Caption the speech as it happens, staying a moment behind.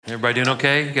Everybody doing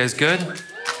okay? You guys good?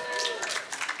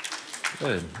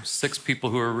 Good. 6 people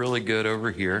who are really good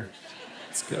over here.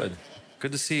 It's good.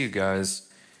 Good to see you guys.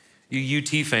 You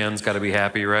UT fans got to be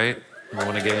happy, right? You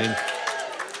won a game.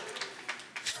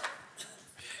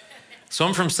 So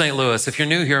I'm from St. Louis. If you're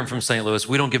new here, I'm from St. Louis.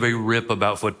 We don't give a rip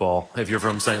about football if you're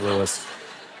from St. Louis.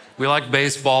 We like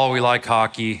baseball, we like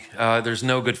hockey. There's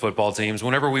no good football teams.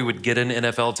 Whenever we would get an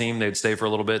NFL team, they'd stay for a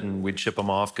little bit and we'd ship them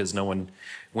off because no one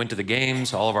went to the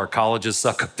games. All of our colleges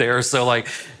suck up there. So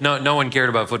no one cared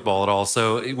about football at all.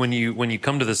 So when you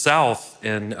come to the South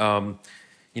and,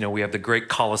 we have the great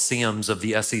coliseums of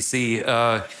the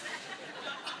SEC,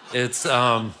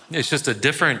 it's just a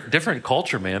different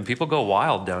culture, man. People go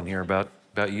wild down here about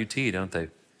UT, don't they?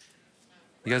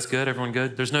 You guys good? Everyone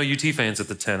good? There's no UT fans at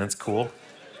the 10. It's cool.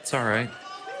 It's all right.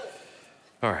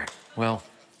 All right. Well,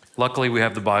 luckily we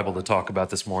have the Bible to talk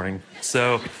about this morning.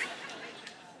 So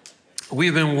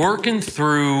we've been working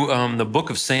through the book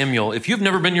of Samuel. If you've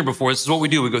never been here before, this is what we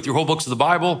do. We go through whole books of the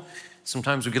Bible.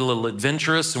 Sometimes we get a little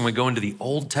adventurous and we go into the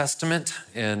Old Testament,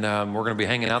 and we're going to be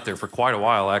hanging out there for quite a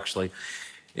while, actually.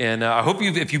 And I hope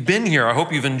if you've been here, I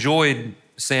hope you've enjoyed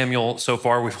Samuel so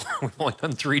far. We've only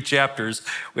done 3 chapters.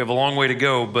 We have a long way to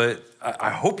go, but I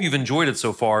hope you've enjoyed it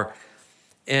so far.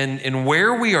 And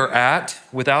where we are at,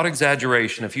 without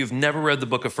exaggeration, if you've never read the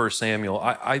book of 1 Samuel,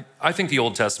 I think the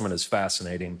Old Testament is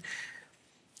fascinating.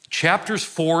 Chapters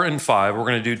 4 and 5, we're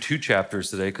going to do 2 chapters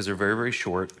today because they're very, very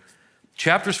short.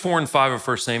 Chapters 4 and 5 of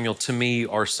 1 Samuel, to me,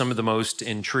 are some of the most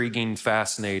intriguing,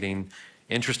 fascinating,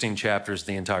 interesting chapters of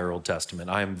the entire Old Testament.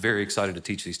 I am very excited to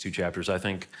teach these 2 chapters. I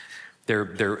think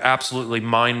they're absolutely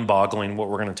mind-boggling what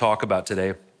we're going to talk about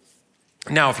today.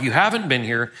 Now, if you haven't been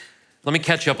here, let me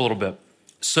catch you up a little bit.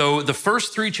 So the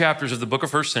first 3 chapters of the book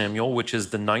of 1 Samuel, which is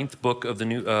the 9th book of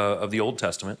the Old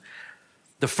Testament,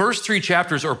 the first 3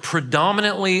 chapters are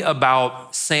predominantly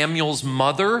about Samuel's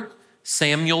mother,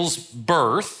 Samuel's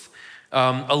birth,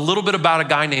 a little bit about a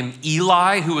guy named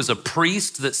Eli, who was a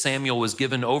priest that Samuel was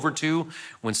given over to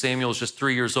when Samuel was just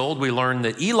 3 years old. We learned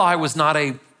that Eli was not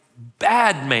a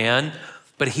bad man,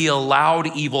 but he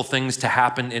allowed evil things to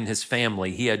happen in his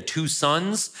family. He had 2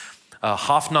 sons,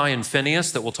 Hophni and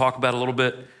Phinehas, that we'll talk about a little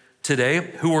bit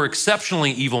today, who were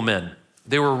exceptionally evil men.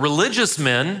 They were religious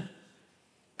men,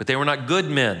 but they were not good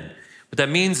men. What that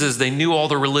means is they knew all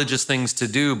the religious things to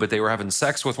do, but they were having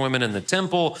sex with women in the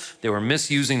temple. They were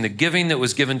misusing the giving that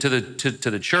was given to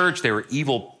the church. They were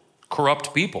evil,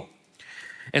 corrupt people.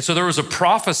 And so there was a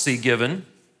prophecy given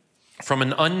from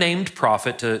an unnamed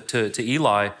prophet to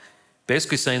Eli,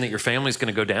 basically saying that your family's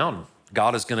going to go down.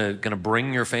 God is going to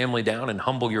bring your family down and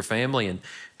humble your family, and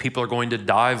people are going to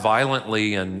die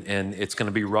violently, and it's going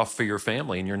to be rough for your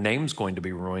family, and your name's going to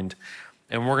be ruined.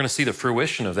 And we're going to see the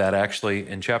fruition of that actually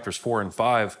in chapters 4 and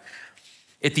 5.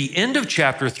 At the end of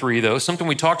chapter 3, though, something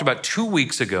we talked about 2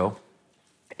 weeks ago,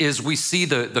 is we see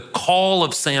the call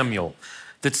of Samuel,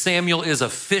 that Samuel is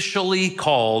officially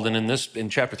called, and in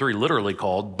chapter 3, literally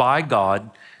called by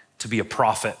God to be a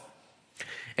prophet.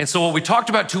 And so what we talked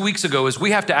about 2 weeks ago is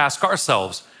we have to ask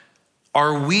ourselves,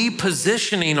 are we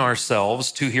positioning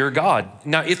ourselves to hear God?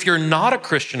 Now, if you're not a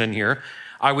Christian in here,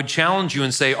 I would challenge you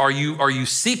and say, are you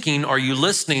seeking, are you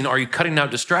listening, are you cutting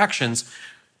out distractions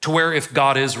to where if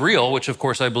God is real, which of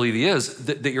course I believe he is,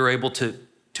 that you're able to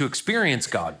experience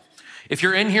God? If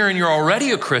you're in here and you're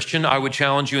already a Christian, I would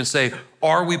challenge you and say,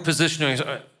 are we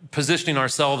positioning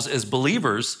ourselves as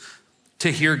believers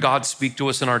to hear God speak to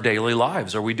us in our daily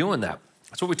lives? Are we doing that?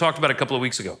 That's what we talked about a couple of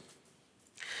weeks ago.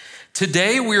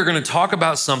 Today, we are going to talk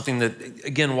about something that,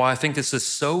 again, why I think this is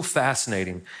so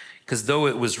fascinating, because though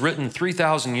it was written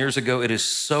 3,000 years ago, it is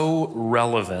so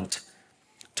relevant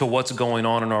to what's going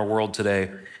on in our world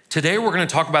today. Today, we're going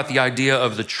to talk about the idea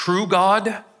of the true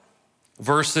God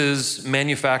versus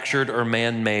manufactured or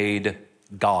man-made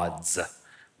gods.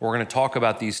 We're going to talk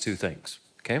about these 2 things,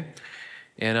 okay?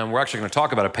 And we're actually going to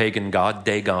talk about a pagan god,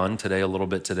 Dagon, today, a little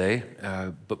bit today.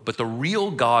 But the real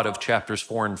God of chapters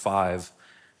 4 and 5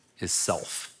 is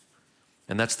self.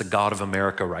 And that's the God of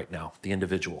America right now, the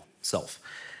individual self.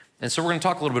 And so we're going to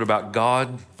talk a little bit about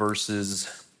God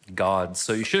versus God.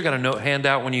 So you should have got a note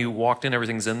handout when you walked in.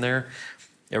 Everything's in there.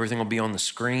 Everything will be on the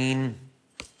screen.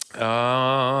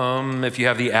 If you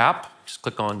have the app, just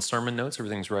click on sermon notes.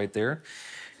 Everything's right there.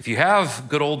 If you have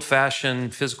good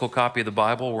old-fashioned physical copy of the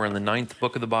Bible, we're in the 9th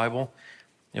book of the Bible,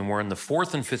 and we're in the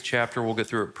 4th and 5th chapter. We'll get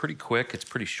through it pretty quick. It's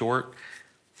pretty short.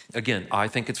 Again, I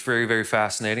think it's very, very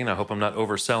fascinating. I hope I'm not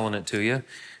overselling it to you.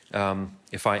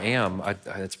 If I am,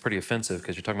 it's pretty offensive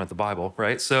because you're talking about the Bible,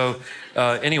 right? So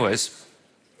anyways,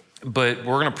 but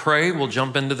we're going to pray. We'll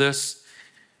jump into this.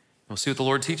 We'll see what the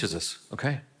Lord teaches us,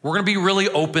 okay? We're going to be really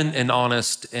open and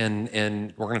honest,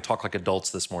 and we're going to talk like adults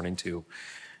this morning too,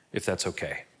 if that's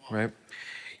okay, right?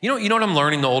 You know what I'm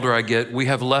learning the older I get? We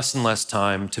have less and less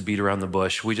time to beat around the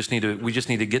bush. We just need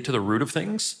to get to the root of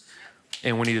things,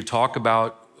 and we need to talk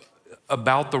about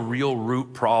the real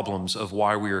root problems of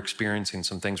why we are experiencing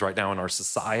some things right now in our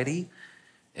society,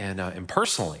 and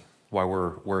personally, why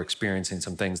we're experiencing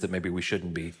some things that maybe we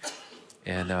shouldn't be.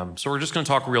 And so we're just going to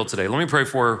talk real today. Let me pray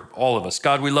for all of us.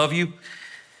 God, we love you.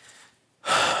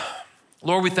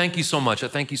 Lord, we thank you so much. I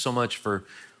thank you so much for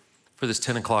this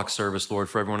 10 o'clock service, Lord,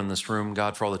 for everyone in this room,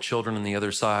 God, for all the children on the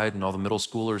other side and all the middle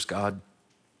schoolers, God.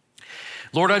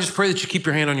 Lord, I just pray that you keep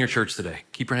your hand on your church today.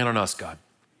 Keep your hand on us, God.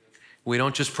 We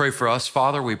don't just pray for us,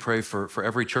 Father. We pray for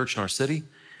every church in our city.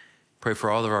 Pray for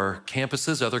all of our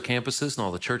campuses, other campuses, and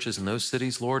all the churches in those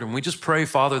cities, Lord. And we just pray,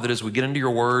 Father, that as we get into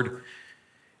your word,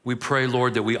 we pray,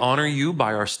 Lord, that we honor you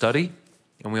by our study.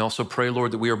 And we also pray,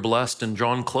 Lord, that we are blessed and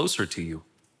drawn closer to you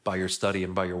by your study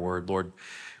and by your word, Lord.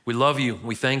 We love you.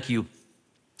 We thank you.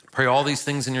 Pray all these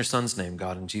things in your son's name,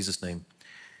 God, in Jesus' name.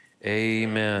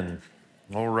 Amen.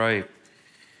 All right.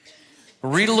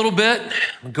 We'll read a little bit,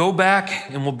 go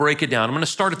back, and we'll break it down. I'm going to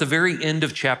start at the very end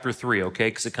of chapter 3, okay?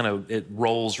 Because it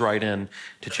rolls right in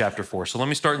to chapter 4. So let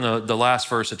me start in the last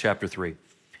verse of chapter 3.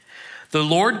 The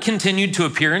Lord continued to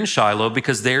appear in Shiloh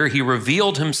because there he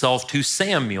revealed himself to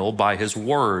Samuel by his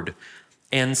word.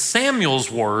 And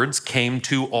Samuel's words came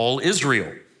to all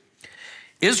Israel.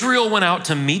 Israel went out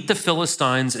to meet the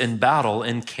Philistines in battle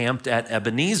and camped at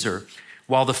Ebenezer,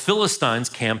 while the Philistines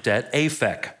camped at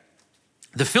Aphek.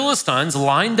 The Philistines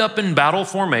lined up in battle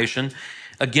formation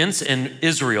against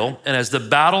Israel, and as the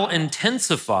battle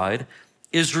intensified,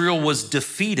 Israel was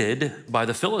defeated by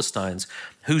the Philistines,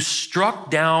 who struck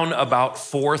down about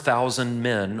 4,000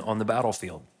 men on the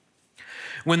battlefield.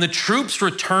 When the troops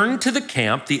returned to the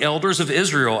camp, the elders of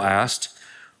Israel asked,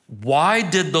 "Why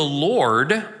did the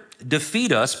Lord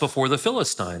defeat us before the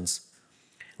Philistines?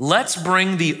 Let's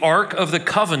bring the Ark of the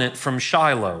Covenant from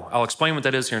Shiloh." I'll explain what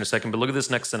that is here in a second, but look at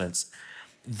this next sentence.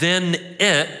 "Then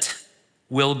it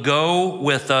will go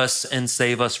with us and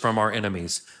save us from our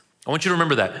enemies." I want you to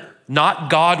remember that.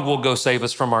 Not God will go save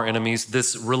us from our enemies.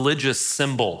 This religious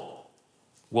symbol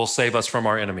will save us from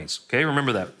our enemies. Okay,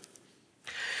 remember that.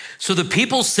 So the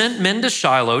people sent men to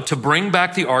Shiloh to bring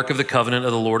back the Ark of the Covenant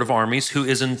of the Lord of armies, who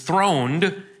is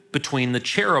enthroned between the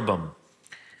cherubim.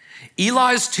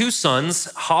 Eli's two sons,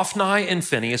 Hophni and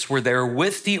Phinehas, were there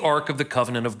with the Ark of the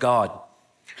Covenant of God.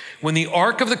 When the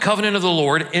Ark of the Covenant of the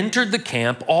Lord entered the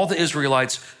camp, all the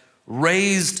Israelites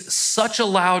raised such a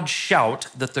loud shout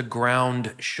that the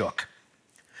ground shook.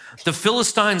 The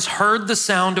Philistines heard the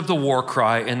sound of the war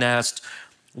cry and asked,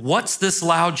 "What's this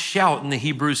loud shout in the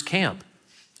Hebrews' camp?"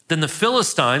 Then the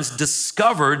Philistines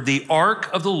discovered the Ark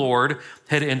of the Lord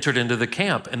had entered into the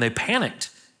camp, and they panicked.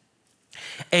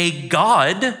 "A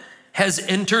god has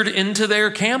entered into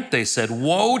their camp," they said.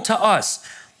 "Woe to us.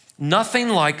 Nothing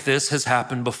like this has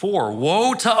happened before.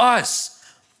 Woe to us.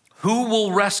 Who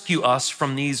will rescue us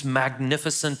from these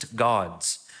magnificent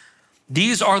gods?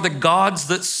 These are the gods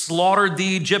that slaughtered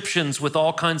the Egyptians with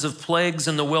all kinds of plagues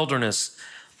in the wilderness.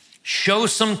 Show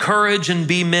some courage and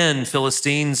be men,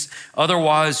 Philistines.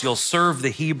 Otherwise, you'll serve the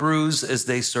Hebrews as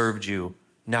they served you.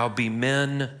 Now be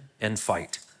men and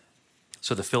fight."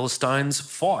 So the Philistines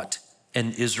fought,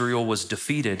 and Israel was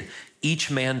defeated.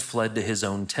 Each man fled to his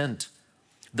own tent.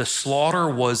 The slaughter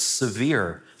was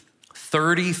severe.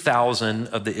 30,000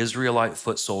 of the Israelite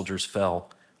foot soldiers fell.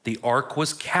 The ark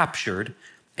was captured,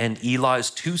 and Eli's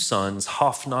two sons,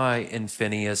 Hophni and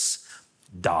Phinehas,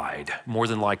 died, more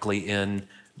than likely in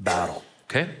battle.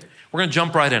 Okay? We're going to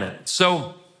jump right in it.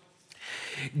 So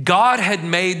God had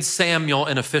made Samuel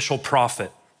an official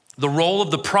prophet. The role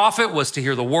of the prophet was to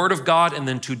hear the word of God and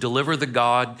then to deliver the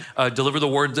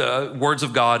words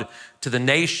of God to the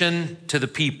nation, to the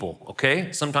people,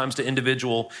 okay? Sometimes to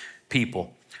individual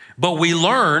people. But we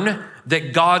learn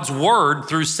that God's word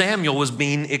through Samuel was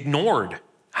being ignored.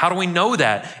 How do we know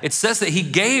that? It says that he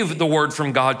gave the word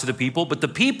from God to the people, but the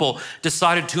people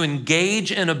decided to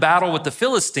engage in a battle with the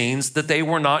Philistines that they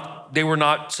were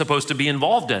not supposed to be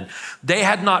involved in. They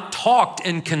had not talked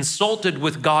and consulted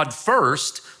with God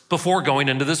first before going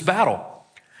into this battle.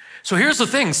 So here's the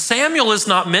thing. Samuel is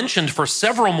not mentioned for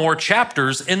several more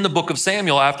chapters in the book of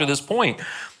Samuel after this point.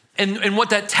 And what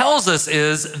that tells us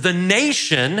is the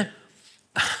nation,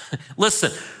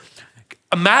 listen,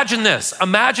 imagine this.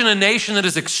 Imagine a nation that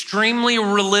is extremely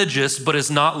religious but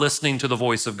is not listening to the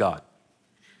voice of God.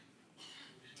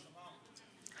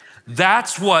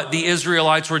 That's what the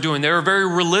Israelites were doing. They were very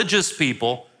religious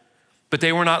people, but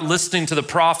they were not listening to the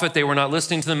prophet. They were not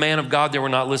listening to the man of God. They were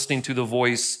not listening to the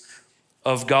voice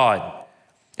of God.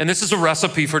 And this is a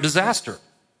recipe for disaster.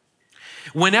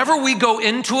 Whenever we go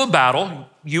into a battle,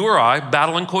 you or I,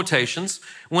 battle in quotations,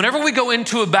 whenever we go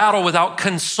into a battle without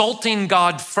consulting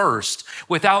God first,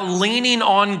 without leaning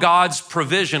on God's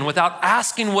provision, without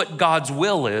asking what God's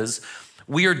will is,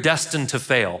 we are destined to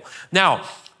fail. Now,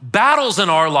 battles in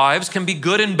our lives can be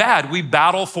good and bad. We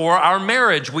battle for our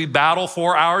marriage. We battle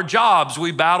for our jobs.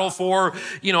 We battle for,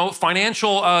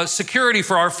 financial security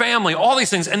for our family, all these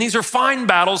things. And these are fine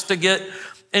battles to get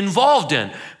involved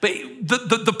in. But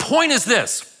the point is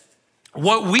this.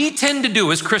 What we tend to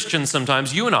do as Christians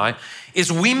sometimes, you and I,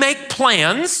 is we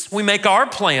make our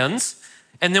plans,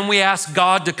 and then we ask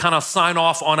God to kind of sign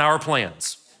off on our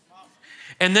plans.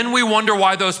 And then we wonder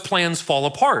why those plans fall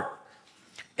apart.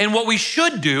 And what we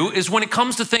should do is when it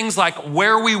comes to things like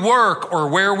where we work or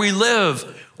where we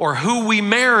live or who we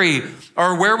marry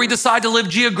or where we decide to live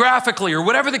geographically or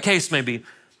whatever the case may be,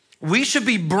 we should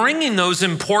be bringing those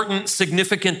important,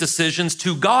 significant decisions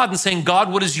to God and saying,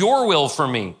 God, what is your will for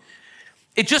me?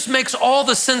 It just makes all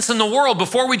the sense in the world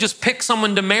before we just pick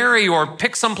someone to marry or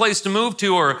pick someplace to move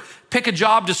to or pick a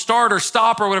job to start or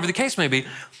stop or whatever the case may be.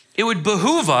 It would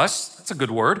behoove us, that's a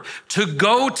good word, to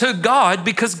go to God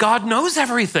because God knows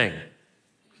everything.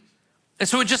 And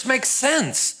so it just makes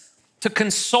sense to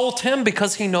consult him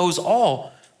because he knows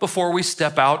all before we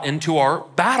step out into our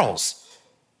battles.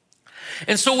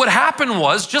 And so what happened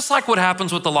was, just like what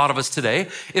happens with a lot of us today,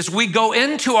 is we go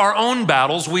into our own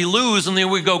battles, we lose, and then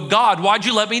we go, God, why'd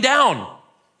you let me down?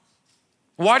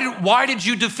 Why did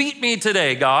you defeat me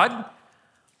today, God?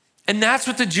 And that's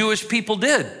what the Jewish people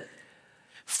did.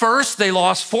 First, they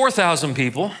lost 4,000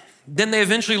 people. Then they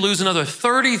eventually lose another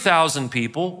 30,000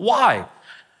 people. Why?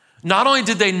 Not only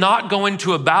did they not go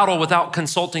into a battle without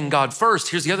consulting God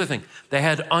first, here's the other thing. They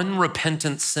had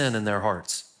unrepentant sin in their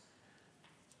hearts.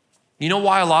 You know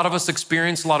why a lot of us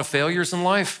experience a lot of failures in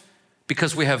life?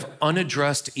 Because we have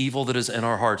unaddressed evil that is in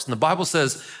our hearts. And the Bible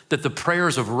says that the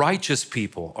prayers of righteous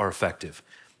people are effective,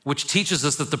 which teaches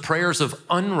us that the prayers of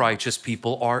unrighteous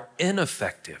people are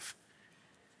ineffective.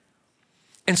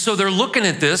 And so they're looking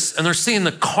at this and they're seeing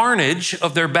the carnage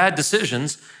of their bad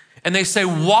decisions. And they say,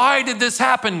 why did this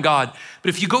happen, God? But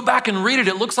if you go back and read it,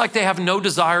 it looks like they have no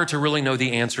desire to really know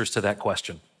the answers to that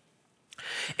question.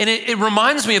 And it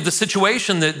reminds me of the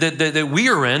situation that we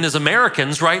are in as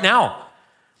Americans right now.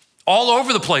 All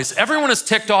over the place. Everyone is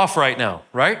ticked off right now,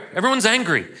 right? Everyone's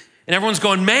angry. And everyone's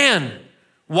going, man,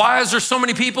 why is there so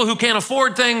many people who can't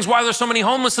afford things? Why are there so many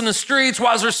homeless in the streets?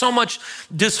 Why is there so much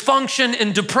dysfunction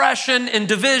and depression and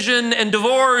division and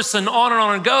divorce and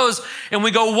on it goes? And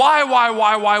we go, why?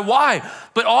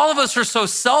 But all of us are so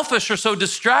selfish or so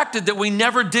distracted that we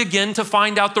never dig in to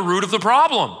find out the root of the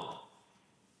problem.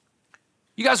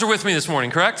 You guys are with me this morning,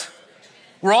 correct?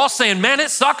 We're all saying, man, it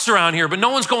sucks around here, but no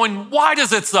one's going, why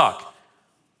does it suck?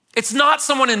 It's not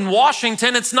someone in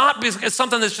Washington. It's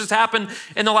something that's just happened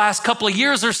in the last couple of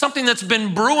years. There's something that's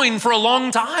been brewing for a long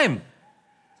time.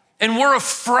 And we're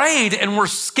afraid and we're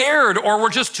scared or we're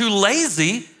just too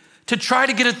lazy to try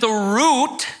to get at the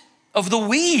root of the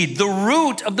weed, the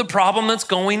root of the problem that's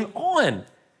going on.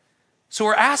 So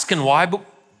we're asking why, but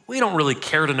we don't really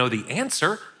care to know the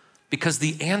answer because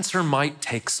the answer might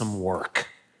take some work.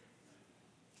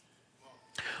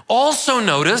 Also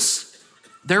notice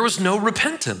there was no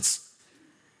repentance.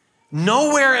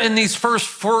 Nowhere in these first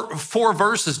four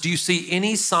verses do you see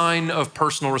any sign of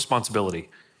personal responsibility.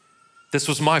 This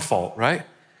was my fault, right?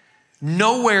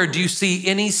 Nowhere do you see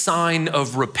any sign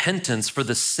of repentance for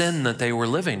the sin that they were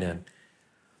living in.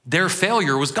 Their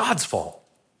failure was God's fault,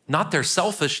 not their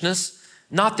selfishness,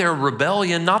 not their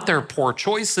rebellion, not their poor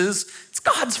choices. It's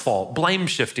God's fault. Blame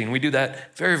shifting. We do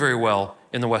that very, very well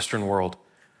in the Western world.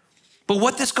 But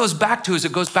what this goes back to is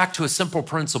it goes back to a simple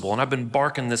principle. And I've been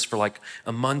barking this for like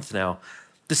a month now.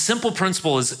 The simple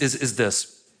principle is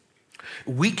this.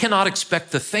 We cannot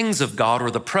expect the things of God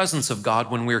or the presence of God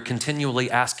when we're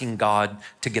continually asking God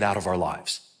to get out of our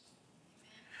lives.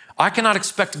 I cannot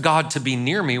expect God to be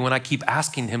near me when I keep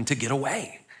asking him to get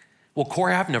away. Well,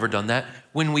 Corey, I've never done that.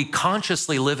 When we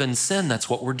consciously live in sin, that's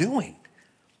what we're doing.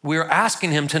 We're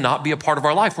asking him to not be a part of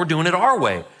our life. We're doing it our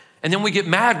way. And then we get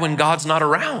mad when God's not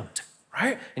around,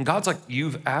 right? And God's like,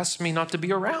 you've asked me not to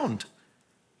be around.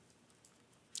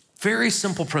 Very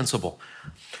simple principle.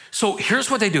 So here's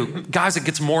what they do. Guys, it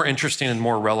gets more interesting and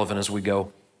more relevant as we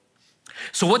go.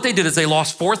 So what they did is they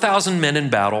lost 4,000 men in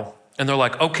battle. And they're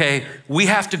like, okay, we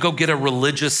have to go get a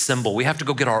religious symbol. We have to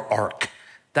go get our ark.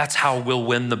 That's how we'll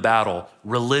win the battle.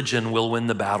 Religion will win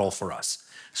the battle for us.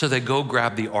 So they go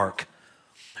grab the ark.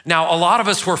 Now, a lot of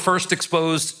us were first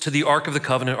exposed to the Ark of the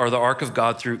Covenant or the Ark of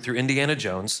God through Indiana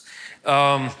Jones.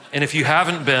 And if you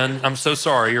haven't been, I'm so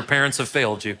sorry, your parents have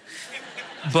failed you.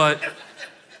 But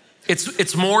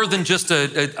it's more than just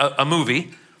a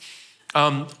movie.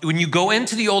 When you go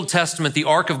into the Old Testament, the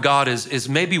Ark of God is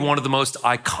maybe one of the most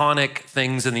iconic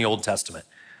things in the Old Testament.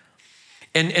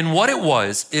 And what it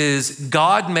was is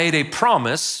God made a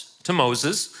promise to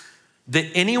Moses that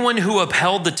anyone who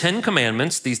upheld the 10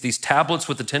 commandments, these tablets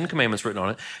with the 10 commandments written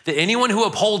on it, that anyone who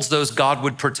upholds those, God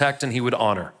would protect and he would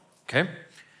honor, okay?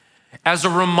 As a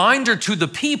reminder to the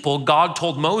people, God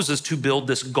told Moses to build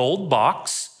this gold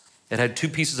box. It had 2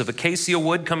 pieces of acacia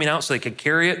wood coming out so they could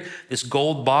carry it. This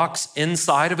gold box,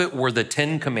 inside of it were the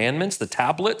 10 commandments, the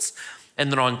tablets.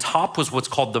 And then on top was what's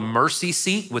called the mercy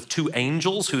seat with 2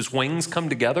 angels whose wings come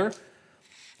together.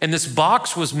 And this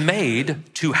box was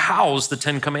made to house the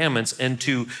 10 commandments and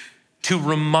to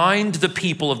remind the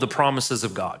people of the promises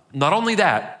of God. Not only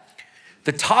that,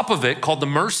 the top of it, called the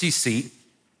mercy seat,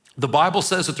 the Bible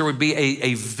says that there would be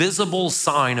a visible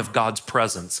sign of God's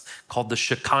presence called the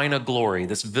Shekinah glory,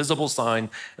 this visible sign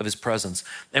of his presence.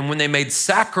 And when they made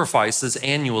sacrifices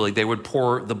annually, they would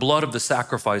pour the blood of the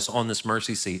sacrifice on this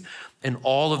mercy seat. And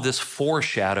all of this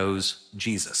foreshadows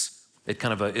Jesus. It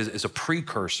kind of is a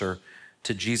precursor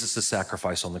to Jesus'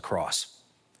 sacrifice on the cross.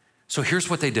 So here's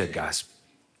what they did, guys.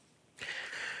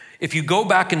 If you go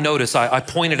back and notice, I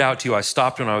pointed out to you, I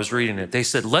stopped when I was reading it. They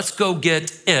said, let's go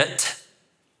get it,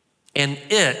 and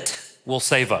it will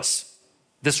save us.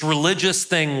 This religious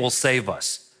thing will save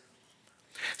us.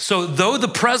 So though the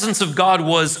presence of God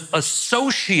was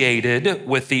associated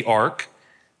with the ark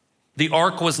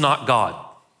was not God,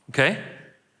 okay?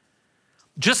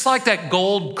 Just like that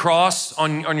gold cross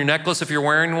on your necklace if you're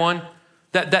wearing one,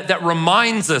 that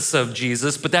reminds us of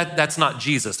Jesus, but that's not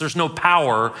Jesus. There's no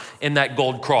power in that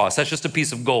gold cross. That's just a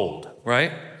piece of gold,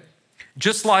 right?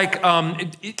 Just like,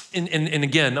 and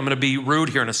again, I'm gonna be rude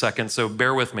here in a second, so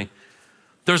bear with me.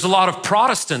 There's a lot of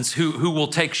Protestants who will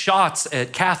take shots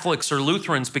at Catholics or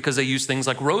Lutherans because they use things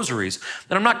like rosaries.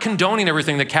 And I'm not condoning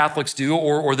everything that Catholics do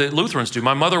or that Lutherans do.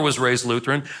 My mother was raised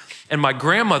Lutheran, and my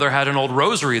grandmother had an old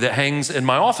rosary that hangs in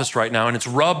my office right now, and it's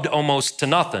rubbed almost to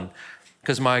nothing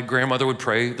because my grandmother would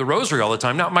pray the rosary all the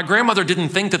time. Now, my grandmother didn't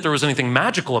think that there was anything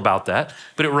magical about that,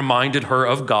 but it reminded her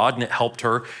of God and it helped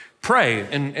her pray.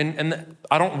 And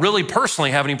I don't really personally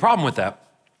have any problem with that.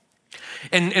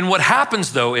 And what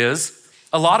happens though is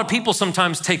a lot of people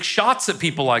sometimes take shots at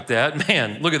people like that.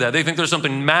 Man, look at that. They think there's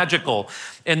something magical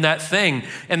in that thing.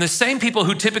 And the same people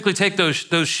who typically take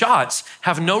those shots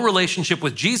have no relationship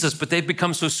with Jesus, but they've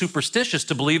become so superstitious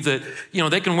to believe that,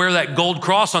 they can wear that gold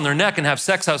cross on their neck and have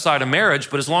sex outside of marriage,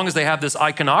 but as long as they have this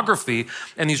iconography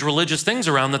and these religious things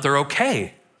around that, they're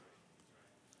okay.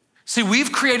 See,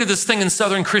 we've created this thing in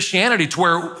Southern Christianity to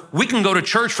where we can go to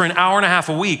church for an hour and a half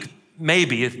a week,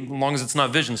 maybe, as long as it's not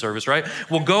vision service, right?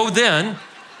 We'll go then,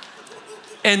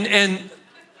 and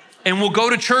we'll go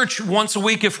to church once a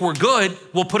week if we're good.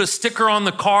 We'll put a sticker on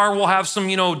the car. We'll have some,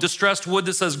 distressed wood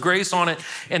that says grace on it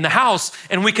in the house,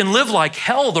 and we can live like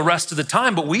hell the rest of the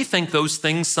time, but we think those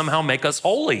things somehow make us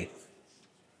holy.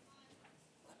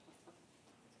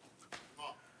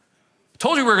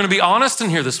 Told you we were gonna be honest in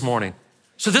here this morning.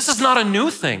 So this is not a new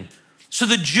thing. So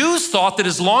the Jews thought that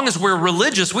as long as we're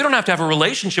religious, we don't have to have a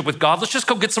relationship with God. Let's just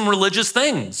go get some religious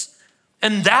things.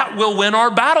 And that will win our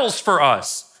battles for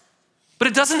us. But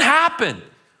it doesn't happen.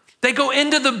 They go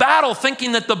into the battle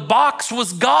thinking that the box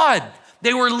was God.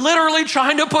 They were literally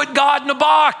trying to put God in a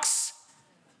box.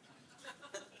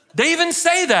 They even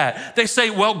say that. They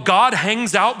say, well, God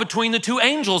hangs out between the 2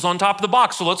 angels on top of the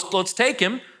box. So let's take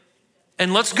him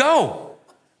and let's go.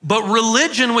 But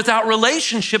religion without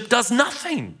relationship does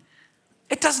nothing.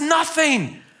 It does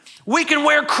nothing. We can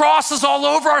wear crosses all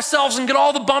over ourselves and get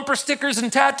all the bumper stickers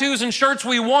and tattoos and shirts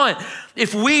we want.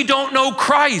 If we don't know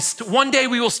Christ, one day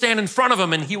we will stand in front of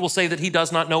him and he will say that he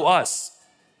does not know us.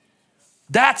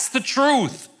 That's the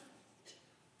truth.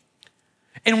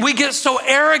 And we get so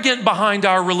arrogant behind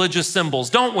our religious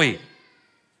symbols, don't we?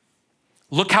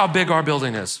 Look how big our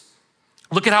building is.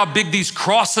 Look at how big these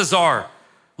crosses are.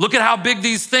 Look at how big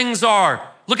these things are.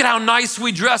 Look at how nice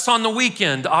we dress on the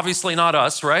weekend. Obviously not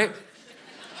us, right?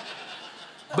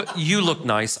 But you look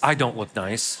nice. I don't look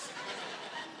nice.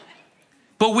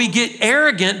 But we get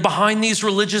arrogant behind these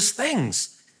religious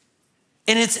things.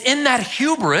 And it's in that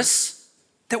hubris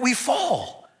that we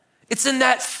fall. It's in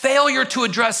that failure to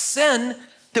address sin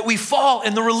that we fall,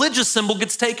 and the religious symbol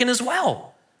gets taken as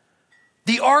well.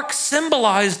 The ark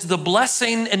symbolized the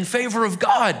blessing and favor of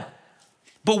God.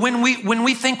 But when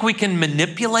we think we can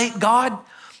manipulate God,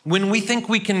 when we think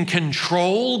we can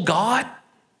control God,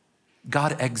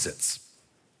 God exits.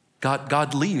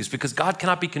 God leaves because God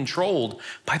cannot be controlled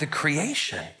by the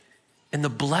creation, and the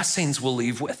blessings will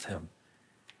leave with him.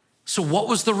 So what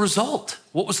was the result?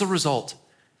 What was the result?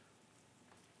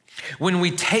 When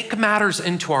we take matters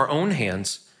into our own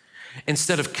hands,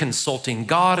 instead of consulting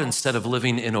God, instead of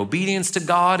living in obedience to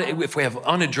God, if we have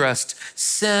unaddressed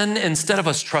sin, instead of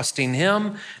us trusting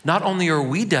him, not only are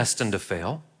we destined to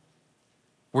fail,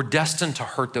 we're destined to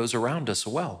hurt those around us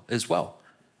as well.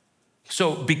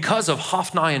 So because of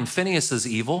Hophni and Phinehas's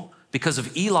evil, because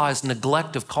of Eli's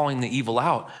neglect of calling the evil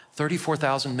out,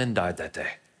 34,000 men died that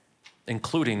day,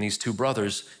 including these two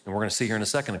brothers, and we're going to see here in a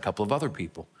second a couple of other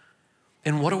people.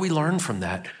 And what do we learn from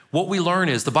that? What we learn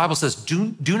is the Bible says,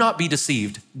 do not be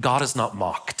deceived. God is not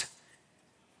mocked.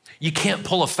 You can't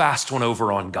pull a fast one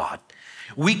over on God.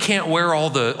 We can't wear all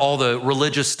the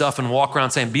religious stuff and walk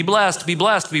around saying, be blessed, be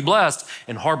blessed, be blessed,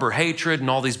 and harbor hatred and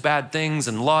all these bad things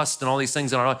and lust and all these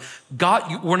things in our life.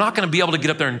 God, we're not going to be able to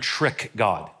get up there and trick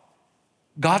God.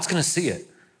 God's going to see it.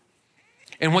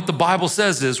 And what the Bible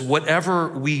says is whatever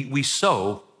we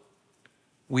sow,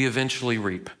 we eventually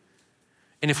reap.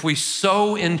 And if we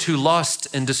sow into lust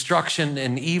and destruction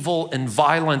and evil and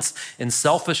violence and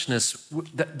selfishness,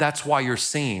 that's why you're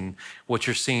seeing what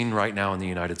you're seeing right now in the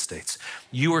United States.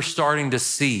 You are starting to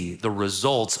see the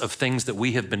results of things that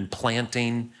we have been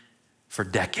planting for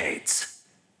decades.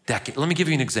 Let me give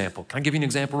you an example. Can I give you an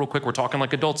example real quick? We're talking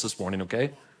like adults this morning,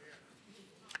 okay?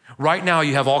 Right now,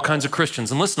 you have all kinds of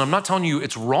Christians. And listen, I'm not telling you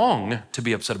it's wrong to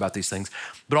be upset about these things,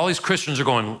 but all these Christians are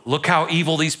going, look how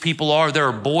evil these people are. There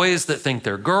are boys that think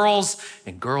they're girls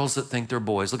and girls that think they're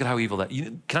boys. Look at how evil that.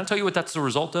 Can I tell you what that's the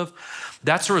result of?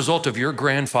 That's a result of your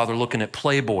grandfather looking at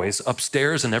Playboys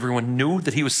upstairs and everyone knew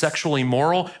that he was sexually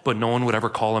immoral, but no one would ever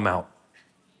call him out.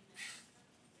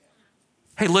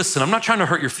 Hey, listen, I'm not trying to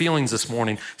hurt your feelings this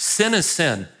morning. Sin is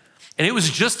sin. And it was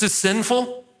just as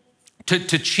sinful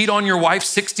to cheat on your wife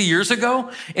 60 years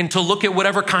ago and to look at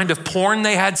whatever kind of porn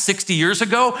they had 60 years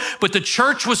ago. But the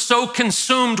church was so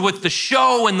consumed with the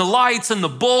show and the lights and the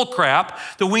bull crap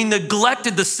that we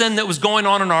neglected the sin that was going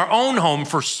on in our own home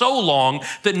for so long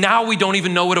that now we don't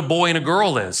even know what a boy and a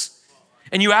girl is.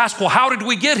 And you ask, well, how did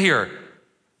we get here?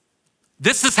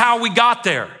 This is how we got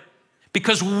there.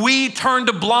 Because we turned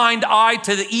a blind eye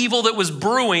to the evil that was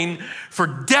brewing for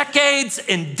decades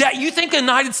and you think the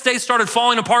United States started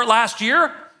falling apart last year?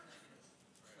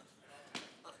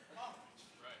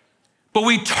 But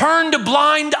we turned a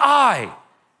blind eye.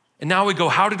 And now we go,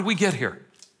 how did we get here?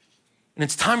 And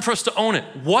it's time for us to own it.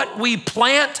 What we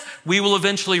plant, we will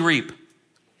eventually reap.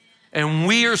 And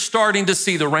we are starting to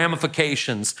see the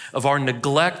ramifications of our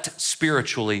neglect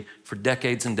spiritually for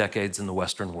decades and decades in the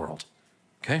Western world.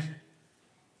 Okay?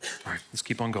 All right, let's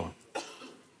keep on going.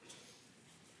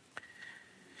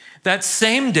 That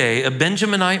same day, a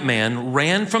Benjaminite man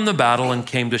ran from the battle and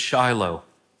came to Shiloh.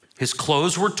 His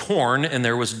clothes were torn and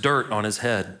there was dirt on his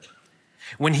head.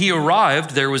 When he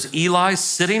arrived, there was Eli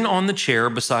sitting on the chair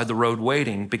beside the road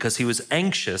waiting because he was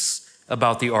anxious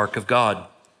about the ark of God.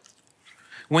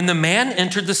 When the man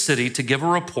entered the city to give a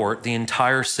report, the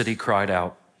entire city cried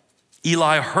out.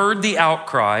 Eli heard the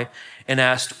outcry and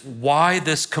asked, why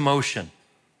this commotion?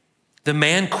 The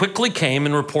man quickly came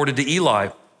and reported to Eli.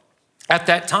 At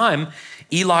that time,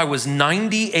 Eli was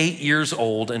 98 years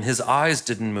old and his eyes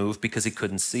didn't move because he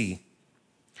couldn't see.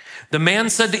 The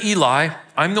man said to Eli,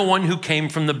 I'm the one who came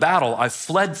from the battle. I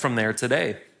fled from there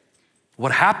today.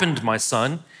 What happened, my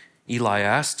son? Eli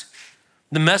asked.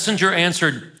 The messenger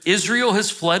answered, Israel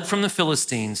has fled from the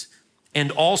Philistines,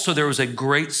 and also there was a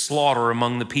great slaughter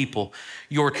among the people.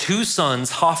 Your two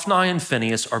sons, Hophni and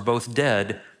Phinehas, are both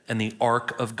dead, and the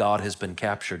ark of God has been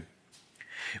captured.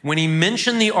 When he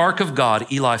mentioned the ark of God,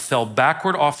 Eli fell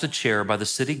backward off the chair by the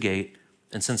city gate,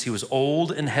 and since he was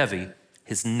old and heavy,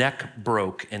 his neck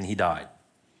broke and he died.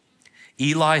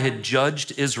 Eli had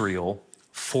judged Israel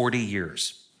 40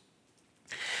 years.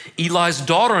 Eli's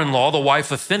daughter-in-law, the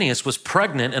wife of Phinehas, was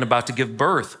pregnant and about to give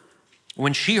birth.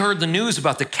 When she heard the news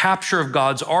about the capture of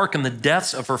God's ark and the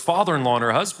deaths of her father-in-law and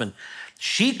her husband,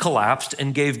 she collapsed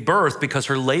and gave birth because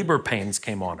her labor pains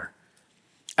came on her.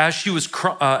 As she was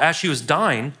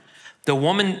dying, the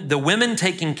women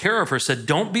taking care of her said,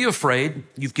 don't be afraid,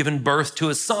 you've given birth to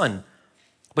a son.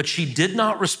 But she did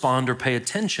not respond or pay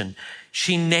attention.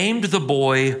 She named the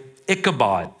boy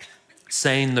Ichabod,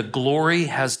 saying, the glory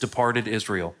has departed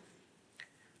Israel,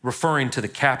 referring to the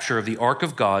capture of the ark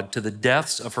of God, to the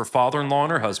deaths of her father-in-law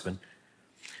and her husband.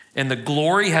 And the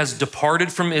glory has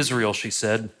departed from Israel, she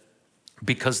said,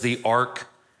 because the ark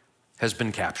has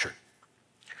been captured.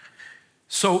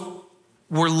 So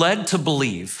we're led to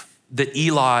believe that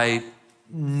Eli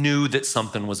knew that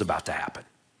something was about to happen.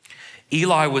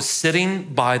 Eli was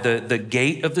sitting by the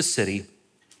gate of the city,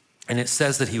 and it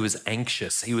says that he was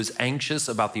anxious. He was anxious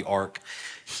about the ark.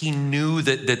 He knew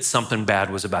that something bad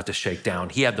was about to shake down.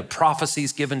 He had the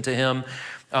prophecies given to him.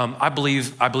 I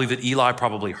believe that Eli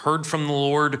probably heard from the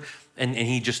Lord, and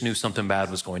he just knew something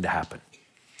bad was going to happen.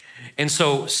 And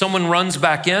so someone runs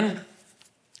back in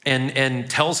and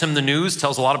tells him the news,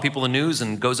 tells a lot of people the news,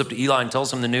 and goes up to Eli and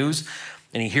tells him the news.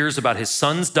 And he hears about his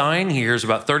sons dying. He hears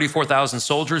about 34,000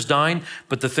 soldiers dying.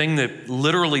 But the thing that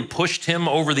literally pushed him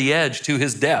over the edge to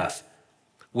his death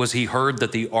was he heard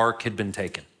that the ark had been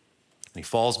taken. And he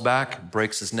falls back,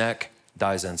 breaks his neck,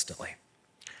 dies instantly.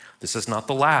 This is not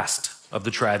the last of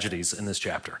the tragedies in this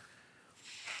chapter.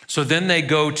 So then they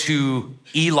go to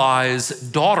Eli's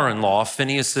daughter-in-law,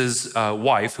 Phinehas's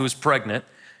wife, who's pregnant,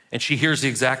 and she hears the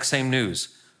exact same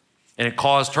news. And it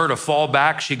caused her to fall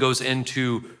back. She goes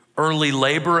into early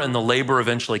labor, and the labor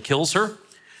eventually kills her.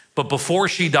 But before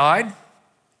she died,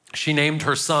 she named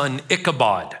her son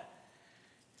Ichabod,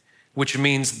 which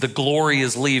means the glory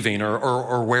is leaving,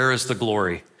 or where is the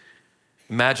glory?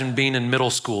 Imagine being in middle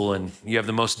school and you have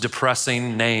the most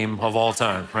depressing name of all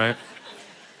time, right?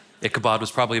 Ichabod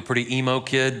was probably a pretty emo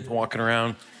kid walking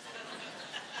around.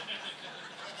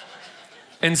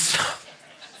 And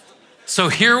so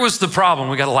here was the problem.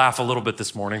 We got to laugh a little bit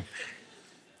this morning.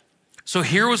 So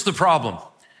here was the problem.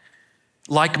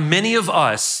 Like many of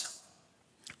us,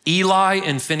 Eli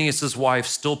and Phinehas's wife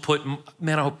still put,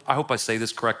 man, I hope I say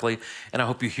this correctly, and I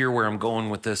hope you hear where I'm going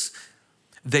with this.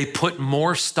 They put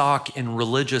more stock in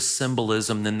religious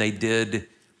symbolism than they did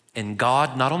in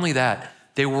God. Not only that,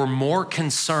 they were more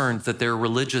concerned that their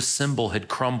religious symbol had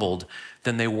crumbled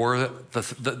than they were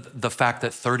the fact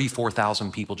that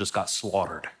 34,000 people just got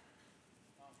slaughtered.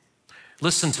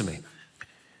 Listen to me.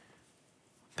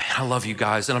 Man, I love you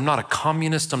guys, and I'm not a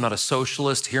communist, I'm not a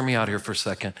socialist. Hear me out here for a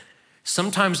second.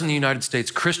 Sometimes in the United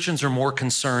States, Christians are more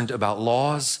concerned about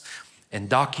laws and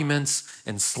documents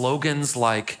and slogans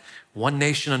like one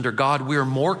nation under God. We are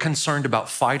more concerned about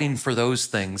fighting for those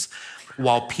things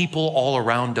while people all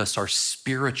around us are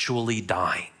spiritually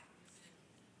dying.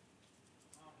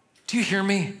 Do you hear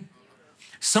me?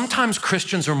 Sometimes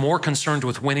Christians are more concerned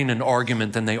with winning an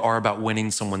argument than they are about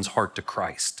winning someone's heart to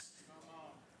Christ.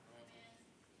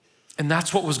 And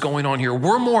that's what was going on here.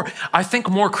 I think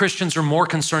more Christians are more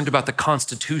concerned about the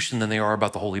Constitution than they are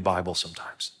about the Holy Bible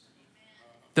sometimes,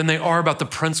 than they are about the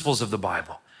principles of the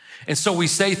Bible. And so we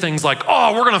say things like,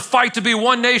 oh, we're going to fight to be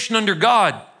one nation under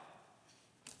God.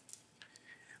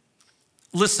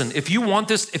 Listen, if you want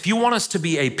us to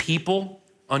be a people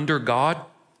under God,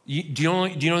 do you know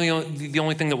the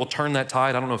only thing that will turn that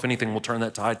tide? I don't know if anything will turn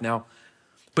that tide now.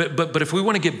 But if we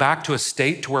want to get back to a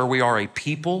state to where we are a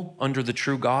people under the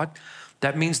true God,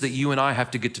 that means that you and I have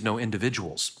to get to know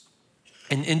individuals.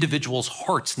 And individuals'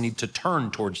 hearts need to turn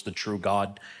towards the true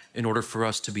God in order for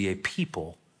us to be a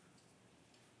people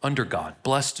under God,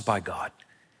 blessed by God.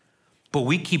 But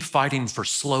we keep fighting for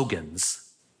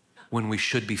slogans when we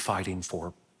should be fighting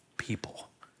for people.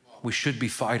 We should be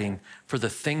fighting for the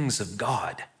things of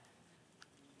God.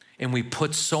 And we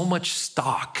put so much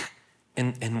stock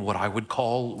in what I would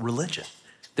call religion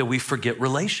that we forget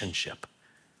relationship.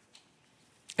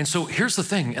 And so here's the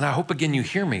thing, and I hope again you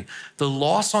hear me. The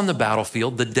loss on the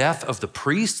battlefield, the death of the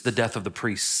priest, the death of the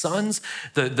priest's sons,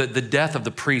 the death of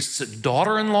the priest's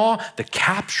daughter-in-law, the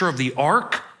capture of the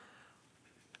ark.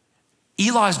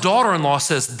 Eli's daughter-in-law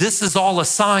says, this is all a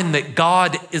sign that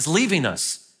God is leaving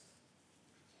us.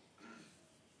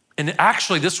 And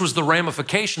actually, this was the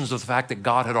ramifications of the fact that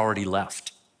God had already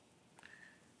left.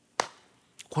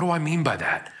 What do I mean by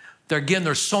that?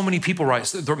 There's so many people,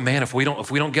 right? Man, if we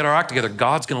don't get our act together,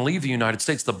 God's going to leave the United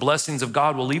States. The blessings of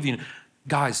God will leave you.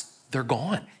 Guys, they're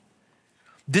gone.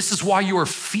 This is why you are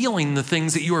feeling the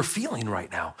things that you are feeling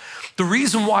right now. The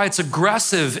reason why it's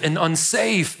aggressive and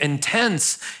unsafe and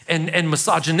tense and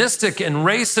misogynistic and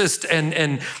racist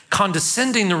and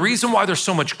condescending, the reason why there's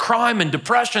so much crime and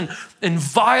depression and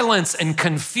violence and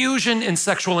confusion and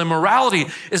sexual immorality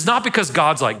is not because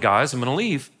God's like, guys, I'm going to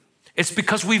leave. It's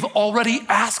because we've already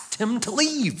asked him to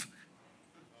leave.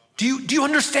 Do you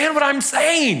understand what I'm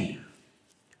saying?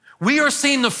 We are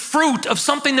seeing the fruit of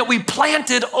something that we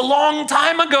planted a long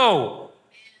time ago.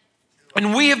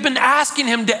 And we have been asking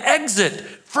him to exit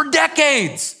for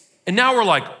decades. And now we're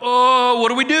like, oh, what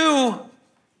do we do?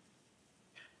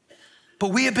 But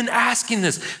we have been asking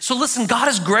this. So listen, God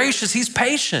is gracious, he's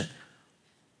patient.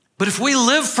 But if we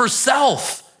live for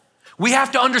self, we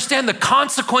have to understand the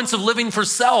consequence of living for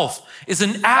self is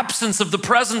an absence of the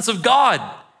presence of God.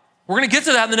 We're going to get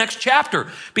to that in the next chapter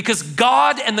because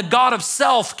God and the God of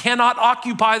self cannot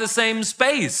occupy the same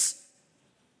space.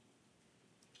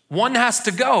 One has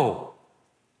to go.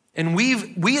 And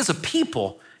we as a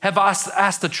people have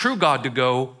asked the true God to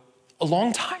go a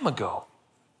long time ago.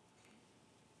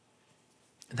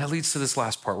 And that leads to this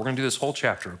last part. We're going to do this whole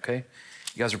chapter, okay?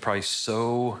 You guys are probably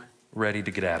so ready to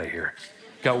get out of here.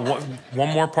 Got one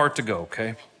more part to go,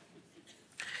 okay?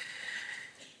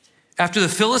 After the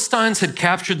Philistines had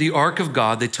captured the ark of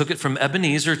God, they took it from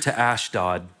Ebenezer to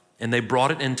Ashdod, and they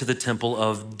brought it into the temple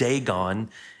of Dagon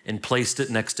and placed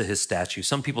it next to his statue.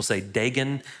 Some people say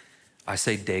Dagon. I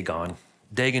say Dagon.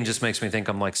 Dagon just makes me think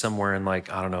I'm like somewhere in I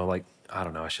don't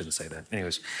know, I shouldn't say that.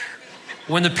 Anyways,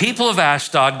 when the people of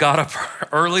Ashdod got up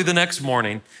early the next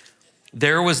morning,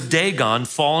 there was Dagon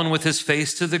fallen with his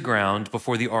face to the ground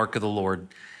before the ark of the Lord.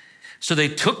 So they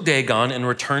took Dagon and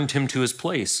returned him to his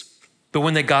place. But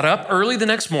when they got up early the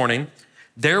next morning,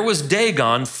 there was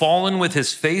Dagon fallen with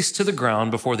his face to the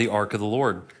ground before the ark of the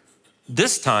Lord.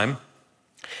 This time,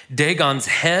 Dagon's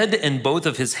head and both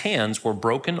of his hands were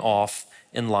broken off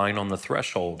and lying on the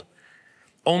threshold.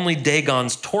 Only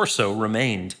Dagon's torso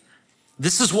remained.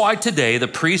 This is why today the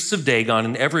priests of Dagon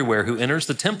and everywhere who enters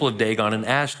the temple of Dagon in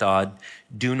Ashdod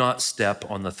do not step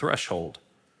on the threshold.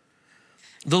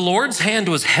 The Lord's hand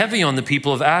was heavy on the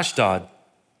people of Ashdod.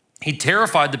 He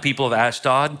terrified the people of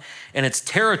Ashdod and its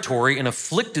territory and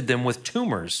afflicted them with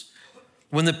tumors.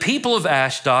 When the people of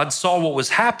Ashdod saw what was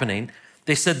happening,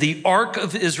 they said, the ark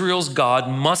of Israel's God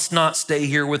must not stay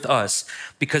here with us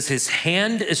because his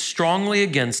hand is strongly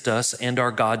against us and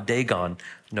our God Dagon.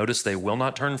 Notice they will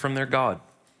not turn from their God.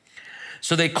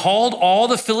 So they called all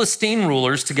the Philistine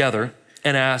rulers together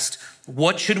and asked,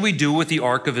 what should we do with the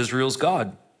ark of Israel's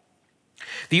God?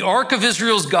 The ark of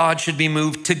Israel's God should be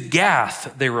moved to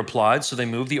Gath, they replied. So they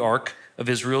moved the ark of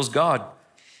Israel's God.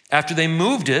 After they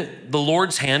moved it, the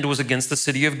Lord's hand was against the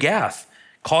city of Gath,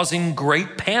 causing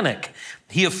great panic.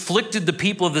 He afflicted the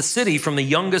people of the city from the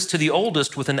youngest to the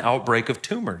oldest with an outbreak of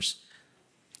tumors.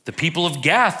 The people of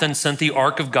Gath then sent the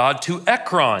ark of God to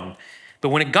Ekron. But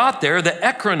when it got there, the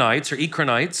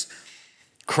Ekronites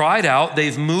cried out,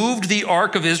 they've moved the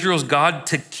ark of Israel's God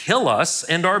to kill us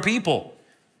and our people.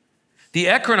 The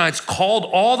Ekronites called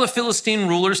all the Philistine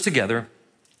rulers together,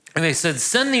 and they said,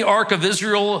 send the ark of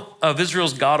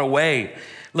Israel's God away.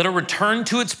 Let it return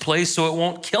to its place so it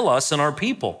won't kill us and our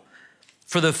people.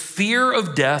 For the fear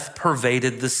of death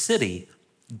pervaded the city.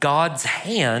 God's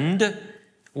hand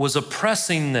was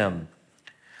oppressing them.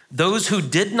 Those who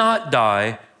did not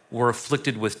die were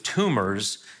afflicted with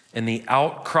tumors, and the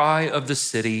outcry of the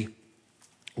city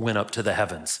went up to the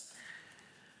heavens.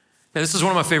 Now, this is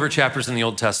one of my favorite chapters in the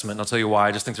Old Testament, and I'll tell you why.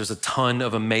 I just think there's a ton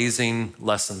of amazing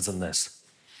lessons in this.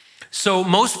 So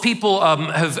most people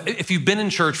if you've been in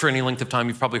church for any length of time,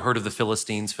 you've probably heard of the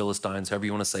Philistines, however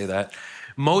you want to say that,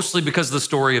 mostly because of the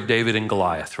story of David and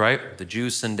Goliath, right? The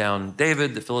Jews send down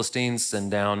David, the Philistines send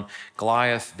down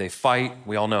Goliath, they fight.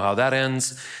 We all know how that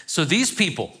ends. So these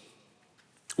people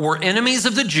were enemies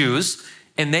of the Jews,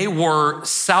 and they were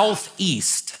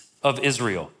southeast of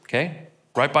Israel, okay?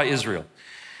 Right by Israel.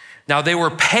 Now, they were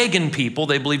pagan people.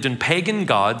 They believed in pagan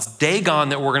gods. Dagon,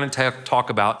 that we're going to talk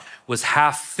about, was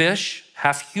half fish,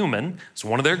 half human. It's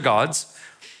one of their gods.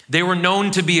 They were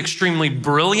known to be extremely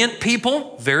brilliant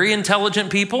people, very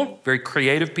intelligent people, very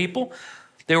creative people.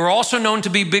 They were also known to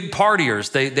be big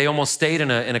partiers. They almost stayed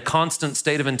in a constant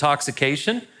state of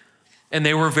intoxication, and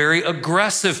they were very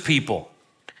aggressive people.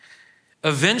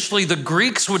 Eventually, the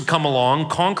Greeks would come along,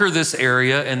 conquer this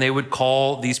area, and they would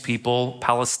call these people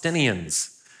Palestinians.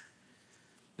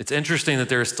 It's interesting that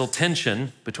there is still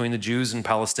tension between the Jews and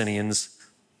Palestinians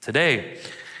today.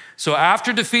 So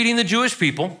after defeating the Jewish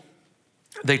people,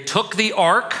 they took the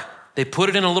ark, they put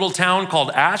it in a little town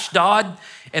called Ashdod,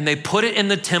 and they put it in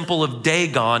the temple of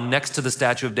Dagon next to the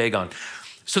statue of Dagon.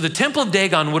 So the temple of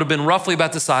Dagon would have been roughly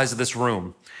about the size of this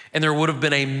room. And there would have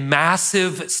been a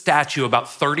massive statue, about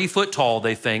 30 foot tall,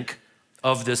 they think,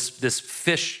 of this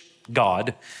fish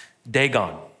god,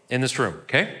 Dagon, in this room,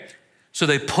 okay? So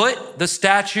they put the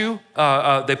statue,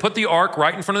 they put the ark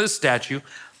right in front of this statue,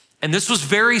 and this was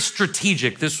very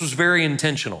strategic. This was very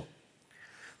intentional.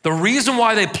 The reason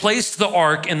why they placed the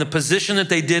ark in the position that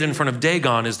they did in front of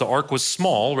Dagon is the ark was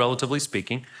small, relatively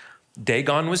speaking.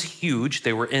 Dagon was huge.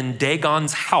 They were in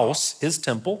Dagon's house, his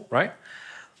temple, right?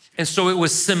 And so it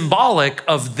was symbolic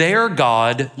of their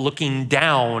God looking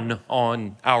down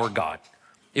on our God.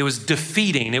 It was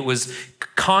defeating. It was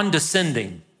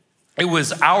condescending. It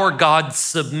was our God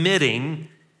submitting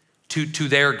to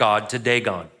their God, to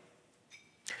Dagon.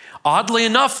 Oddly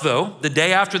enough, though, the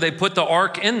day after they put the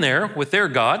ark in there with their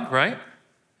God, right?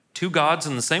 Two gods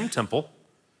in the same temple.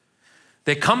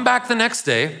 They come back the next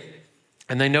day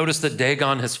and they notice that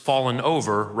Dagon has fallen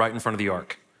over right in front of the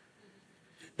ark.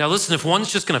 Now listen, if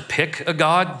one's just gonna pick a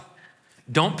God,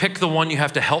 don't pick the one you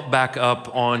have to help back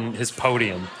up on his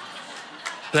podium.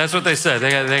 That's what they said.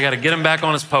 They got to get him back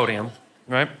on his podium,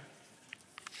 right?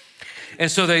 And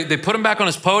so they put him back on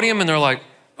his podium and they're like,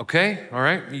 okay, all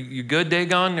right, you good,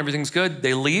 Dagon? Everything's good.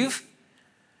 They leave.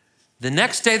 The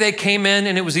next day they came in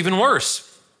and it was even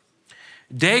worse.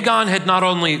 Dagon had not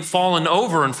only fallen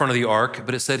over in front of the ark,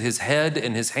 but it said his head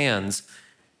and his hands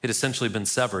had essentially been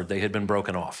severed. They had been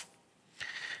broken off.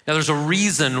 Now there's a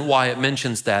reason why it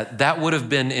mentions that. That would have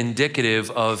been indicative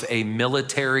of a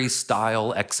military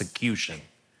style execution.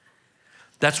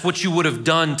 That's what you would have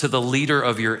done to the leader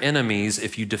of your enemies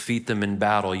if you defeat them in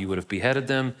battle. You would have beheaded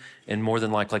them and more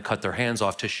than likely cut their hands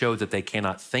off to show that they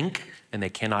cannot think and they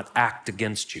cannot act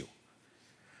against you.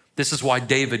 This is why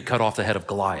David cut off the head of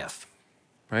Goliath,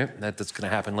 right? That's going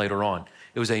to happen later on.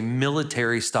 It was a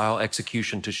military style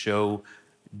execution to show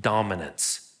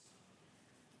dominance.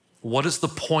 What is the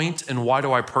point and why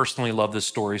do I personally love this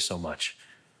story so much?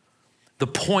 The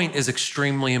point is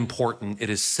extremely important. It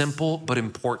is simple but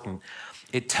important.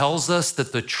 It tells us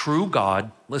that the true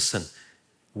God, listen,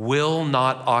 will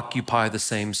not occupy the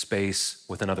same space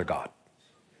with another God.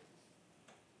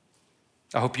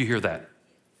 I hope you hear that.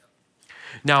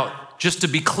 Now, just to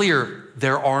be clear,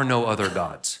 there are no other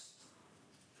gods.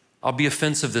 I'll be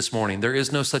offensive this morning. There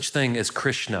is no such thing as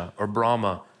Krishna or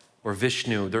Brahma or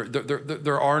Vishnu.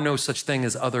 There are no such thing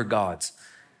as other gods.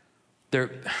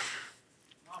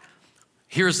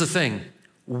 Here's the thing.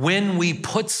 When we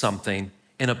put something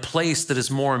in a place that is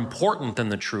more important than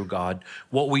the true God,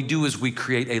 what we do is we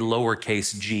create a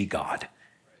lowercase g God.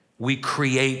 We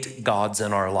create gods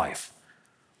in our life.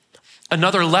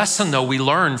 Another lesson, though, we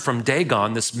learn from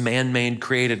Dagon, this man-made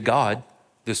created God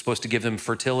that's supposed to give them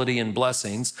fertility and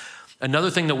blessings.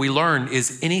 Another thing that we learn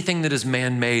is anything that is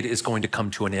man-made is going to come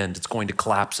to an end. It's going to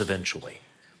collapse eventually.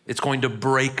 It's going to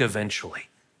break eventually.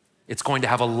 It's going to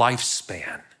have a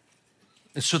lifespan.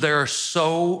 And so there are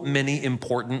so many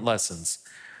important lessons.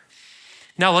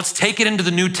 Now let's take it into the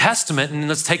New Testament and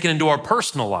let's take it into our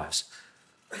personal lives.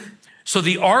 So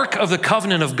the Ark of the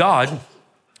Covenant of God,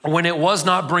 when it was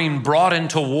not being brought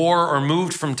into war or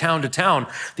moved from town to town,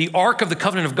 the Ark of the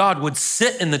Covenant of God would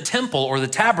sit in the temple or the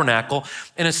tabernacle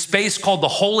in a space called the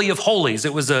Holy of Holies.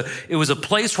 It was a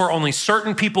place where only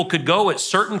certain people could go at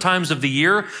certain times of the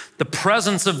year. The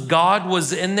presence of God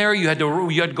was in there. You had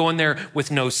to go in there with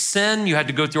no sin. You had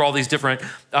to go through all these different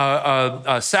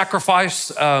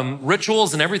sacrifice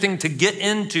rituals and everything to get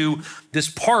into this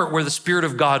part where the Spirit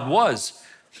of God was.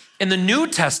 In the New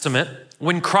Testament,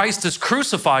 when Christ is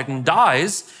crucified and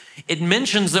dies, it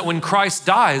mentions that when Christ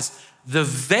dies, the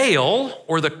veil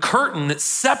or the curtain that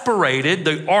separated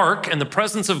the ark and the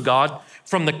presence of God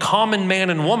from the common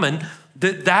man and woman,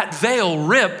 that veil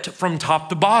ripped from top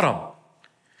to bottom.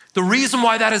 The reason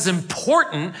why that is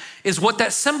important is what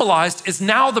that symbolized is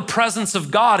now the presence of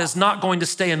God is not going to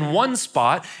stay in one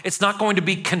spot. It's not going to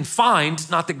be confined.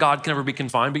 Not that God can ever be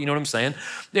confined, but you know what I'm saying?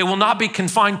 It will not be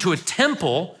confined to a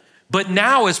temple. But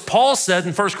now, as Paul said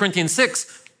in 1 Corinthians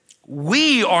 6,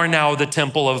 we are now the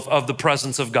temple of the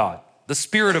presence of God, the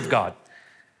Spirit of God.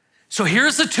 So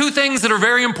here's the two things that are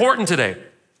very important today.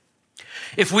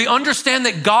 If we understand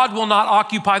that God will not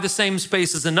occupy the same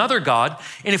space as another God,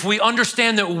 and if we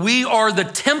understand that we are the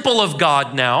temple of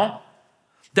God now,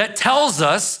 that tells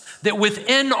us that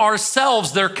within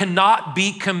ourselves there cannot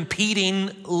be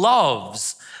competing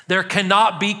loves. There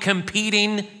cannot be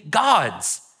competing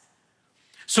gods.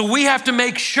 So we have to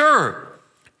make sure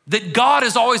that God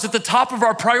is always at the top of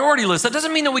our priority list. That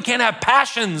doesn't mean that we can't have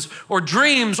passions or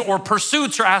dreams or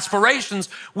pursuits or aspirations.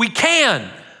 We can.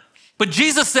 But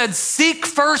Jesus said, seek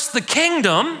first the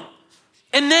kingdom,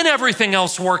 and then everything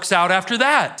else works out after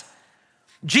that.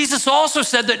 Jesus also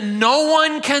said that no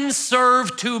one can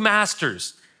serve two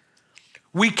masters.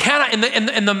 We cannot,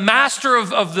 and the master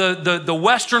of the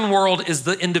Western world is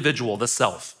the individual, the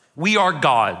self. We are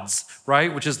gods,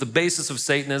 right? Which is the basis of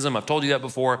Satanism. I've told you that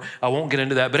before. I won't get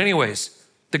into that. But anyways,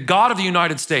 the God of the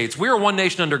United States, we are one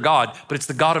nation under God, but it's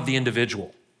the God of the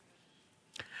individual.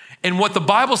 And what the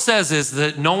Bible says is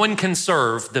that no one can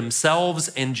serve themselves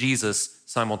and Jesus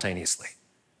simultaneously.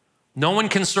 No one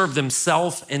can serve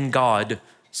themselves and God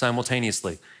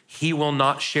simultaneously. He will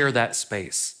not share that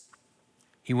space.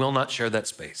 He will not share that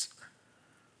space.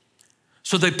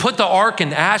 So they put the ark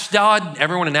in Ashdod.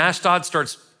 Everyone in Ashdod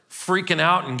starts freaking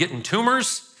out and getting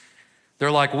tumors. They're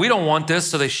like, we don't want this.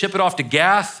 So they ship it off to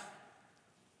Gath.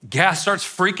 Gath starts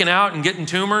freaking out and getting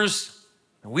tumors.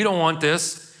 We don't want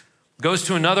this. Goes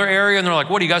to another area and they're like,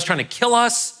 what are you guys trying to kill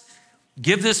us?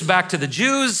 Give this back to the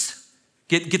Jews.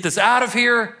 Get this out of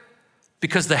here.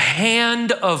 Because the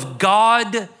hand of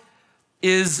God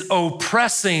is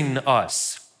oppressing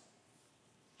us.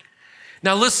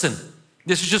 Now listen,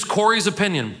 this is just Corey's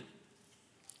opinion.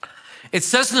 It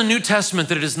says in the New Testament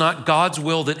that it is not God's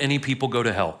will that any people go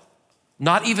to hell,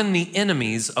 not even the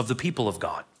enemies of the people of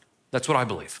God. That's what I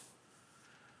believe.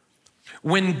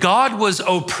 When God was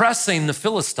oppressing the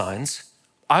Philistines,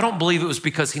 I don't believe it was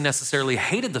because he necessarily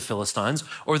hated the Philistines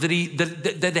or that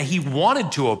he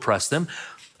wanted to oppress them.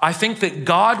 I think that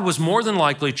God was more than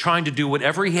likely trying to do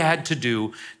whatever he had to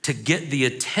do to get the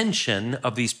attention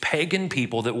of these pagan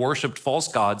people that worshiped false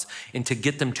gods and to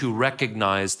get them to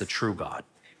recognize the true God.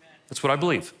 That's what I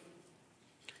believe.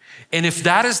 And if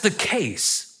that is the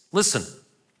case, listen,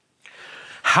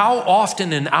 how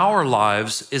often in our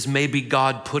lives is maybe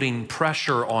God putting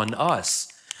pressure on us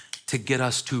to get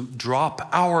us to drop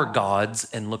our gods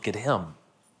and look at him?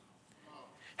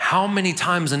 How many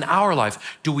times in our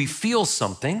life do we feel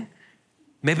something?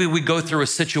 Maybe we go through a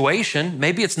situation.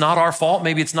 Maybe it's not our fault.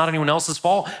 Maybe it's not anyone else's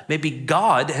fault. Maybe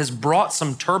God has brought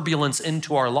some turbulence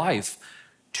into our life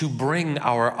to bring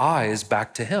our eyes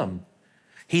back to him.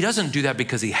 He doesn't do that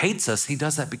because he hates us. He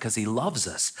does that because he loves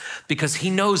us, because he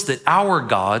knows that our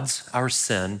gods, our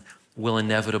sin, will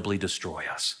inevitably destroy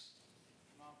us.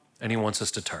 And he wants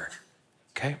us to turn,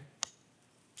 okay?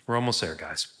 We're almost there,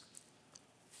 guys.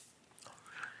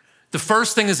 The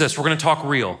first thing is this: we're gonna talk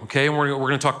real, okay? And we're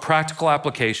gonna talk practical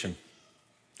application.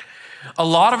 A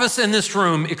lot of us in this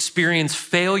room experience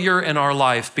failure in our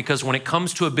life because when it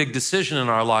comes to a big decision in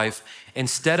our life,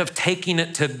 instead of taking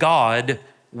it to God,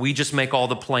 we just make all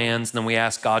the plans and then we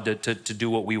ask God to do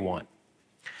what we want.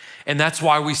 And that's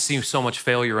why we see so much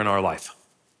failure in our life.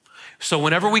 So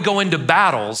whenever we go into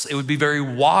battles, it would be very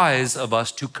wise of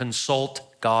us to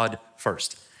consult God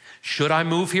first. Should I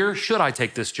move here? Should I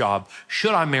take this job?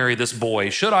 Should I marry this boy?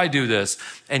 Should I do this?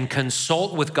 And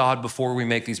consult with God before we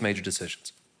make these major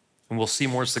decisions. And we'll see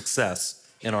more success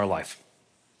in our life.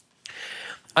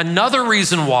 Another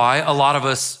reason why a lot of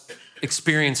us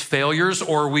experience failures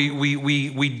or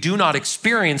we do not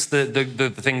experience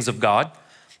the things of God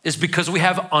is because we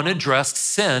have unaddressed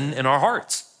sin in our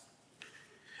hearts.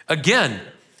 Again,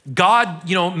 God,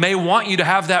 may want you to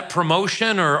have that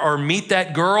promotion or meet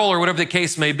that girl or whatever the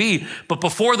case may be. But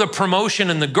before the promotion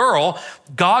and the girl,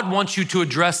 God wants you to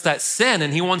address that sin,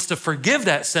 and he wants to forgive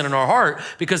that sin in our heart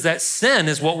because that sin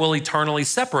is what will eternally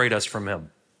separate us from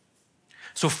him.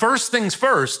 So first things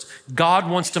first, God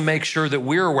wants to make sure that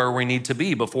we're where we need to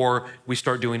be before we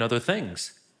start doing other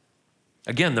things.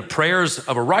 Again, the prayers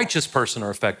of a righteous person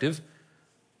are effective,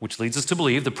 which leads us to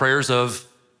believe the prayers of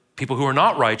people who are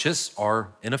not righteous are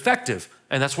ineffective.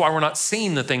 And that's why we're not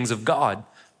seeing the things of God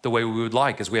the way we would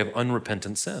like, as we have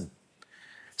unrepentant sin.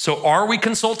 So are we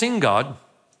consulting God?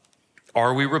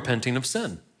 Are we repenting of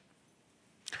sin?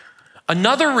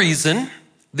 Another reason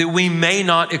that we may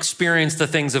not experience the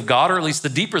things of God, or at least the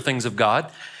deeper things of God,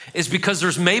 is because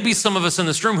there's maybe some of us in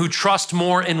this room who trust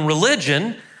more in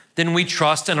religion than we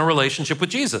trust in a relationship with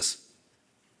Jesus.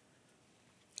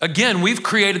 Again, we've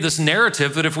created this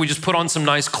narrative that if we just put on some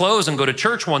nice clothes and go to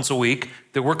church once a week,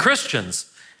 that we're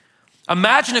Christians.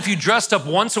 Imagine if you dressed up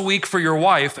once a week for your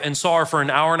wife and saw her for an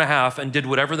hour and a half and did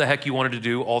whatever the heck you wanted to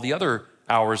do all the other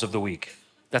hours of the week.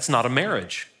 That's not a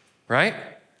marriage, right?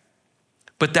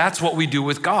 But that's what we do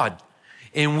with God.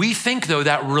 And we think, though,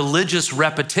 that religious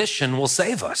repetition will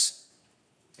save us.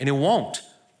 And it won't.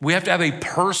 We have to have a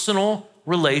personal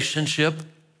relationship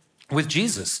with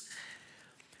Jesus.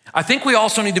 I think we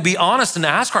also need to be honest and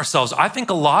ask ourselves, I think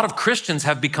a lot of Christians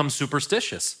have become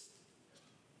superstitious.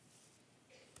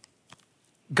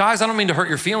 Guys, I don't mean to hurt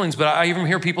your feelings, but I even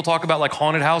hear people talk about like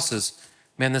haunted houses.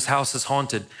 Man, this house is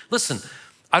haunted. Listen,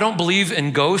 I don't believe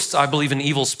in ghosts. I believe in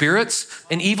evil spirits.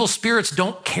 And evil spirits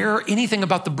don't care anything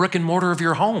about the brick and mortar of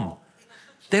your home.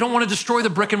 They don't want to destroy the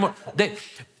brick and mortar.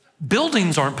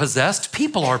 Buildings aren't possessed.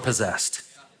 People are possessed.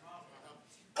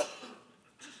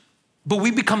 But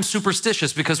we become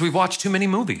superstitious because we've watched too many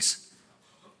movies.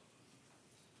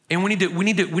 And we need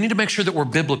to make sure that we're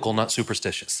biblical, not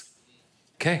superstitious.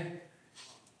 Okay?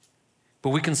 But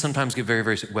we can sometimes get very,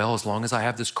 very, well, as long as I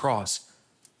have this cross,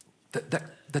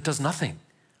 that does nothing.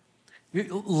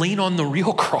 Lean on the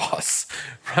real cross,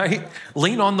 right?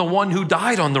 Lean on the one who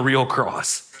died on the real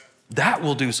cross. That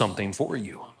will do something for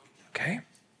you, okay?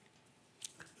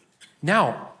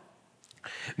 Now,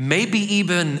 maybe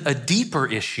even a deeper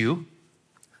issue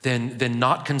than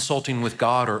not consulting with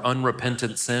God or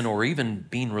unrepentant sin or even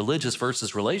being religious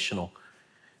versus relational,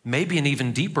 maybe an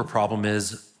even deeper problem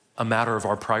is a matter of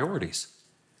our priorities.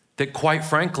 That quite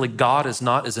frankly, God is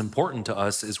not as important to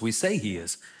us as we say he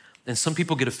is. And some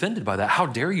people get offended by that. How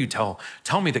dare you tell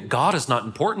me that God is not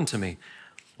important to me?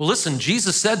 Well, listen,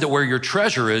 Jesus said that where your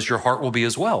treasure is, your heart will be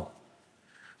as well.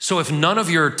 So if none of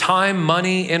your time,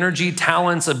 money, energy,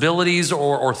 talents, abilities,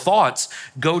 or thoughts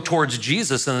go towards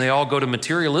Jesus and they all go to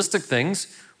materialistic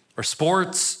things or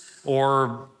sports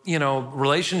or,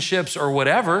 relationships or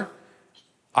whatever,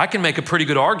 I can make a pretty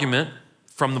good argument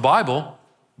from the Bible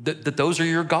that those are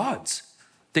your gods,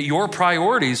 that your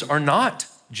priorities are not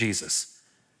Jesus.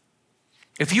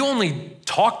 If you only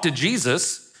talk to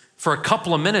Jesus for a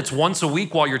couple of minutes once a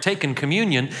week while you're taking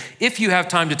communion, if you have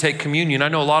time to take communion, I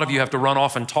know a lot of you have to run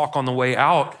off and talk on the way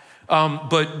out,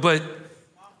 but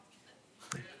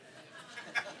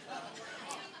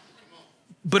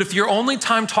if your only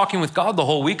time talking with God the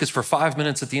whole week is for 5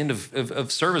 minutes at the end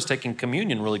of service taking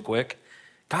communion really quick,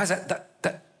 guys,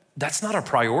 that's not a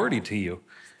priority to you.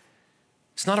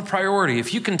 It's not a priority.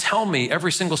 If you can tell me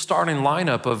every single starting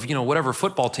lineup of, whatever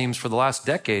football teams for the last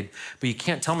decade, but you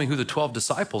can't tell me who the 12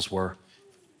 disciples were,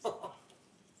 well,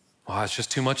 it's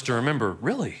just too much to remember.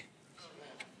 Really?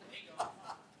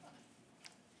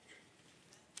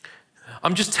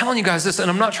 I'm just telling you guys this, and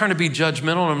I'm not trying to be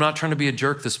judgmental, and I'm not trying to be a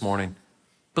jerk this morning.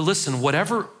 But listen,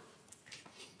 whatever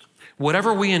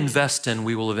we invest in,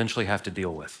 we will eventually have to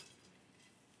deal with.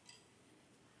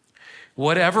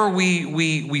 Whatever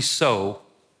we sow,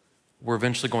 we're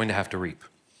eventually going to have to reap.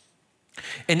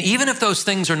 And even if those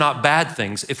things are not bad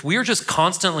things, if we're just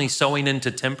constantly sowing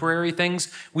into temporary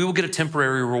things, we will get a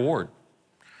temporary reward.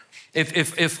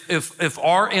 If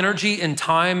our energy and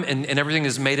time and everything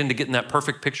is made into getting that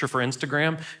perfect picture for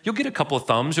Instagram, you'll get a couple of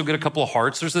thumbs, you'll get a couple of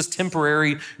hearts. There's this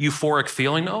temporary euphoric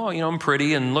feeling, I'm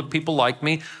pretty and look, people like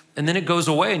me. And then it goes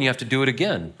away and you have to do it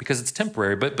again because it's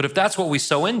temporary. But if that's what we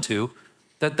sow into,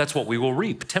 that's what we will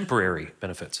reap, temporary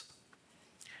benefits.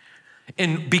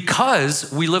 And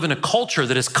because we live in a culture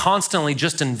that is constantly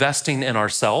just investing in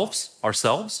ourselves,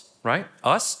 right?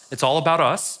 Us, it's all about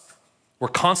us. We're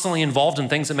constantly involved in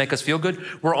things that make us feel good.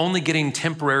 We're only getting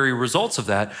temporary results of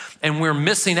that. And we're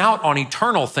missing out on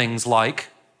eternal things like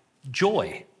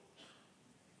joy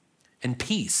and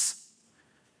peace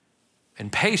and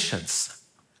patience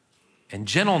and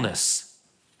gentleness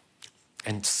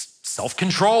and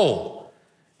self-control.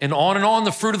 And on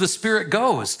the fruit of the Spirit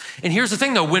goes. And here's the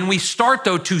thing though, when we start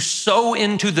though to sow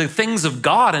into the things of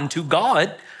God and to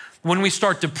God, when we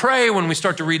start to pray, when we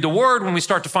start to read the word, when we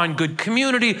start to find good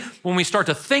community, when we start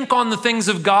to think on the things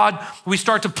of God, we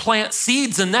start to plant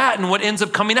seeds in that, and what ends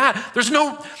up coming out, it's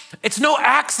no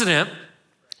accident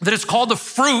that it's called the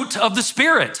fruit of the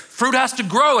Spirit. Fruit has to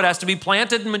grow, it has to be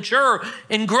planted and mature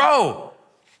and grow.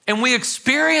 And we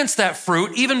experience that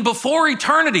fruit even before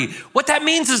eternity. What that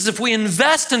means is if we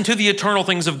invest into the eternal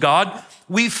things of God,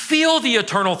 we feel the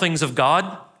eternal things of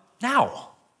God now.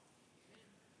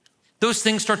 Those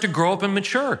things start to grow up and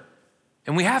mature.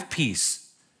 And we have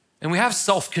peace. And we have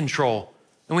self-control.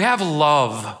 And we have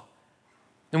love.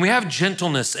 And we have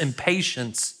gentleness and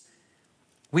patience.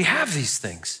 We have these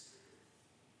things.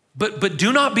 But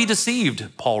do not be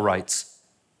deceived, Paul writes.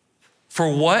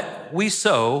 For what we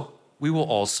sow, we will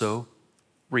also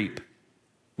reap.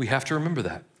 We have to remember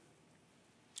that.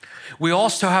 We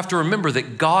also have to remember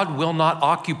that God will not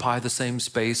occupy the same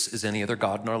space as any other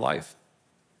God in our life.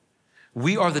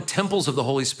 We are the temples of the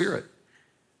Holy Spirit,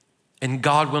 and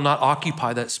God will not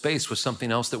occupy that space with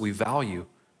something else that we value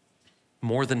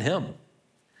more than Him.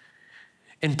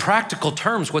 In practical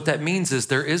terms, what that means is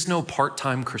there is no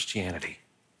part-time Christianity.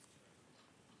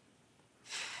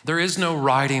 There is no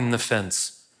riding the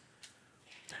fence.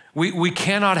 We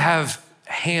cannot have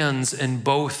hands in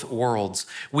both worlds.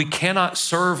 We cannot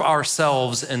serve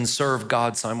ourselves and serve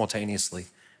God simultaneously.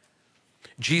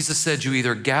 Jesus said, you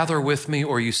either gather with me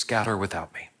or you scatter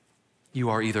without me. You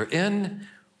are either in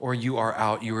or you are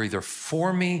out. You are either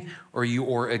for me or you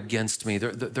are against me.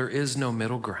 There is no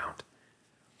middle ground.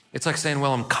 It's like saying,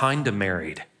 well, I'm kind of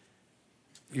married.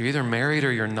 You're either married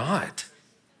or you're not,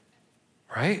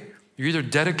 right? You're either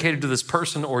dedicated to this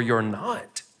person or you're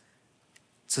not.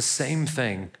 It's the same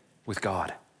thing with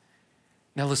God.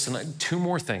 Now listen, 2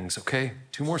 more things, okay?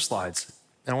 2 more slides,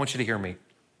 and I want you to hear me.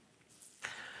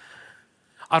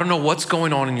 I don't know what's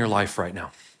going on in your life right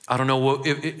now. I don't know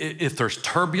if there's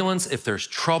turbulence, if there's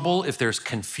trouble, if there's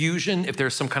confusion, if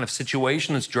there's some kind of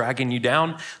situation that's dragging you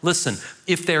down. Listen,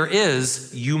 if there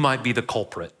is, you might be the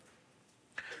culprit.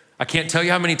 I can't tell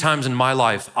you how many times in my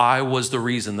life I was the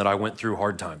reason that I went through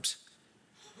hard times.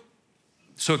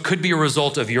 So it could be a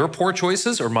result of your poor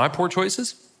choices or my poor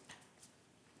choices.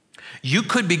 You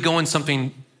could be going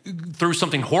through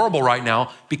something horrible right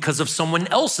now because of someone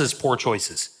else's poor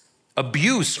choices,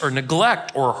 abuse or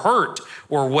neglect or hurt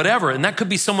or whatever. And that could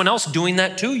be someone else doing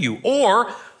that to you.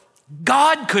 Or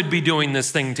God could be doing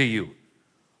this thing to you.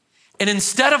 And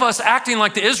instead of us acting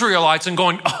like the Israelites and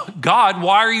going, oh, God,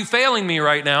 why are you failing me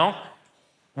right now?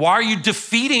 Why are you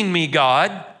defeating me,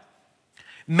 God?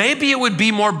 Maybe it would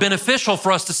be more beneficial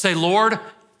for us to say, Lord,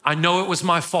 I know it was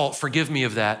my fault. Forgive me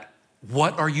of that.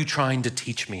 What are you trying to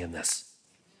teach me in this?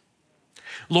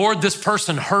 Lord, this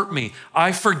person hurt me.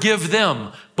 I forgive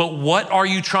them, but what are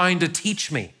you trying to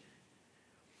teach me?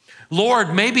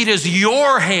 Lord, maybe it is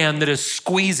your hand that is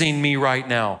squeezing me right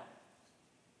now.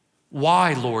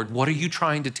 Why, Lord? What are you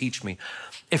trying to teach me?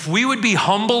 If we would be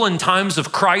humble in times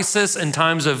of crisis and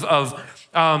times of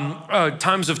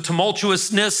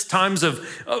tumultuousness, times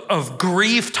of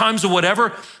grief, times of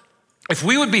whatever, if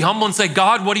we would be humble and say,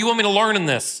 God, what do you want me to learn in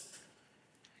this?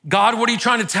 God, what are you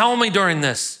trying to tell me during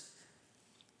this?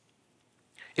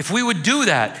 If we would do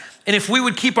that, and if we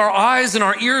would keep our eyes and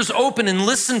our ears open and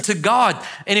listen to God,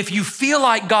 and if you feel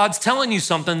like God's telling you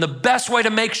something, the best way to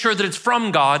make sure that it's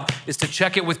from God is to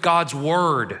check it with God's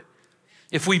word.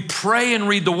 If we pray and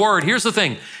read the word, here's the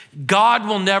thing, God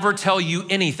will never tell you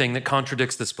anything that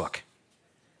contradicts this book.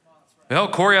 Well,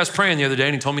 Corey, I was praying the other day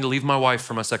and he told me to leave my wife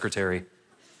for my secretary.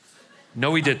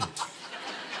 No, he didn't.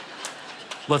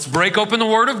 Let's break open the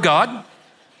word of God,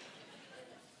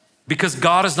 because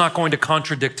God is not going to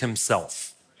contradict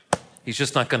himself. He's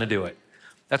just not going to do it.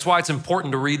 That's why it's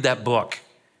important to read that book.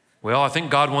 Well, I think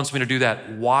God wants me to do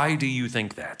that. Why do you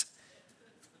think that?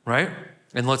 Right?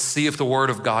 And let's see if the word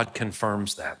of God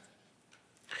confirms that.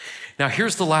 Now,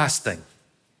 here's the last thing.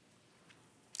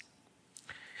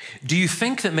 Do you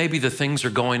think that maybe the things are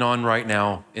going on right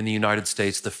now in the United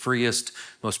States, the freest,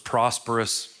 most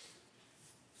prosperous?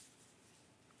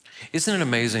 Isn't it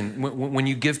amazing when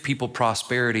you give people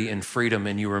prosperity and freedom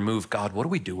and you remove God, what do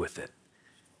we do with it?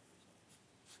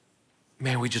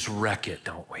 Man, we just wreck it,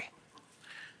 don't we?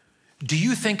 Do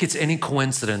you think it's any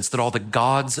coincidence that all the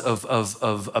gods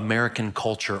of American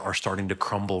culture are starting to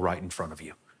crumble right in front of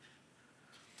you?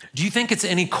 Do you think it's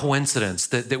any coincidence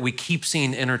that we keep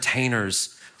seeing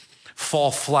entertainers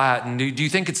fall flat? And do you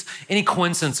think it's any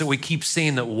coincidence that we keep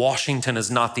seeing that Washington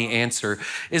is not the answer?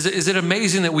 Is it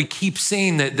amazing that we keep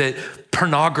seeing that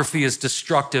pornography is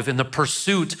destructive and the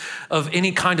pursuit of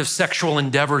any kind of sexual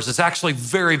endeavors is actually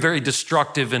very, very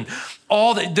destructive, and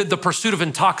all the pursuit of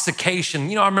intoxication?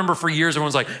 You know, I remember for years,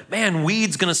 everyone's like, man,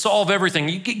 weed's gonna solve everything.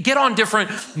 You get on different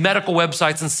medical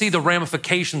websites and see the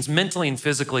ramifications mentally and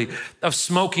physically of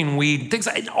smoking weed, things,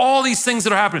 all these things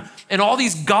that are happening, and all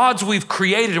these gods we've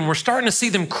created, and we're starting to see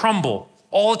them crumble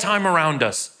all the time around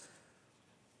us.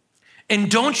 And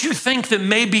don't you think that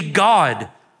maybe God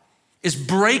is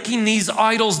breaking these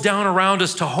idols down around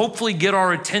us to hopefully get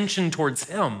our attention towards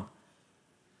him?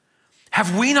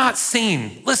 Have we not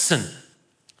seen, listen,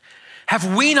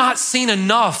 have we not seen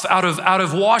enough out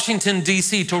of Washington,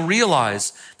 D.C. to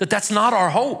realize that that's not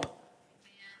our hope?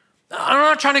 I'm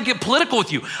not trying to get political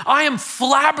with you. I am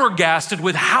flabbergasted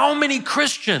with how many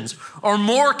Christians are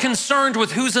more concerned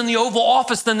with who's in the Oval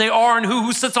Office than they are and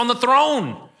who sits on the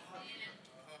throne.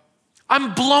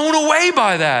 I'm blown away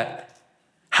by that.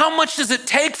 How much does it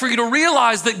take for you to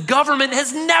realize that government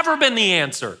has never been the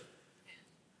answer?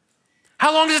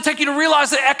 How long does it take you to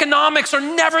realize that economics are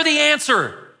never the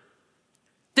answer?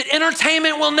 That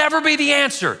entertainment will never be the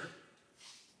answer?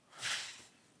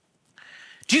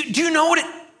 Do you know what it,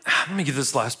 let me give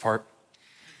this last part.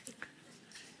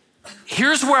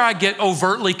 Here's where I get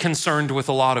overtly concerned with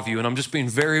a lot of you, and I'm just being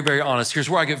very, very honest. Here's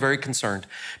where I get very concerned,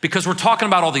 because we're talking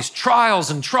about all these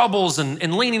trials and troubles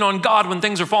and leaning on God when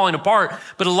things are falling apart.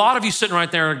 But a lot of you sitting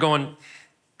right there are going,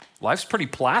 life's pretty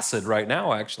placid right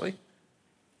now, actually.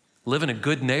 Live in a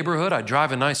good neighborhood. I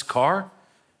drive a nice car.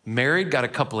 Married, got a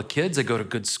couple of kids. I go to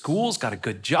good schools, got a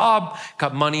good job,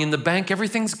 got money in the bank.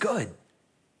 Everything's good.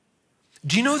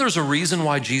 Do you know there's a reason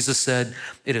why Jesus said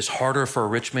it is harder for a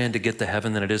rich man to get to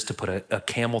heaven than it is to put a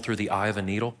camel through the eye of a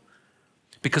needle?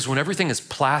 Because when everything is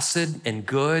placid and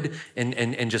good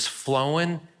and just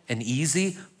flowing and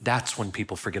easy, that's when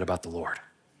people forget about the Lord.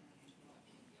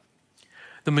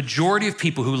 The majority of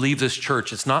people who leave this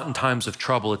church, it's not in times of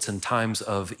trouble, it's in times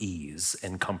of ease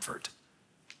and comfort.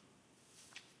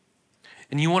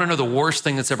 And you want to know the worst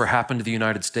thing that's ever happened to the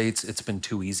United States? It's been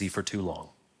too easy for too long.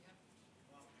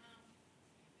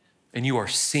 And you are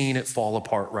seeing it fall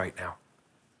apart right now.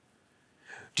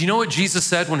 Do you know what Jesus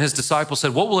said when his disciples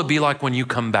said, what will it be like when you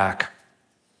come back?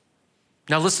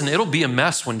 Now listen, it'll be a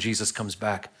mess when Jesus comes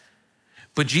back.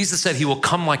 But Jesus said he will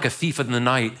come like a thief in the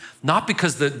night, not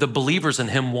because the believers in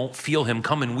him won't feel him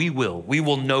coming. We will. We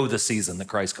will know the season that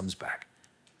Christ comes back.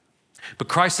 But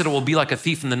Christ said it will be like a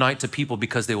thief in the night to people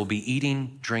because they will be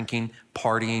eating, drinking,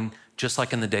 partying, just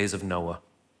like in the days of Noah.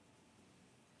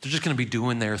 They're just going to be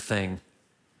doing their thing.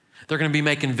 They're going to be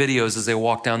making videos as they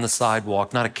walk down the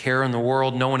sidewalk, not a care in the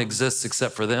world. No one exists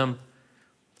except for them.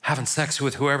 Having sex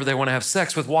with whoever they want to have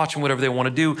sex with, watching whatever they want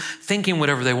to do, thinking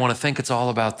whatever they want to think. It's all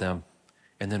about them.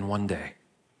 And then one day,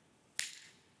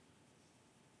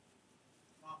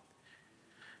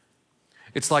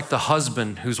 it's like the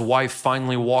husband whose wife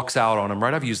finally walks out on him,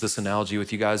 right? I've used this analogy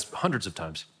with you guys hundreds of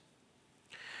times.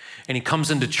 And he comes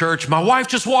into church. My wife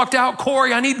just walked out,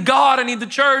 Corey. I need God. I need the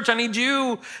church. I need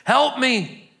you. Help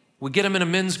me. We get him in a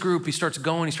men's group. He starts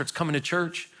going. He starts coming to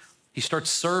church. He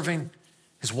starts serving.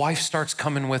 His wife starts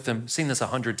coming with him. I've seen this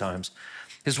 100 times.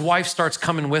 His wife starts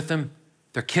coming with him.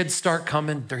 Their kids start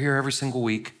coming. They're here every single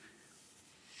week.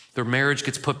 Their marriage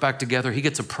gets put back together. He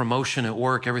gets a promotion at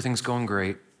work. Everything's going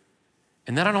great.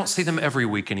 And then I don't see them every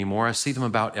week anymore. I see them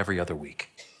about every other week.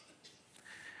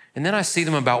 And then I see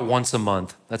them about once a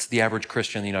month. That's the average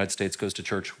Christian in the United States goes to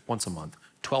church once a month,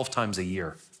 12 times a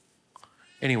year.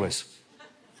 Anyways.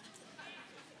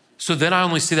 So then I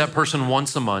only see that person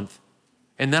once a month.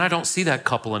 And then I don't see that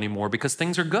couple anymore because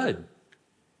things are good.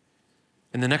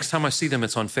 And the next time I see them,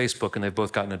 it's on Facebook and they've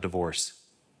both gotten a divorce.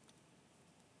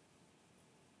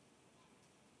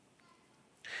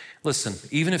 Listen,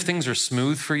 even if things are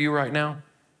smooth for you right now,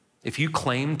 if you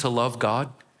claim to love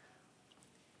God,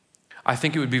 I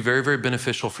think it would be very, very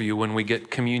beneficial for you when we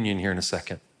get communion here in a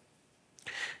second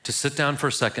to sit down for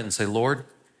a second and say, Lord,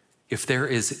 if there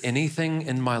is anything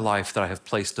in my life that I have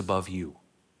placed above you,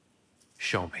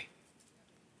 show me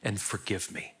and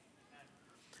forgive me.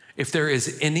 If there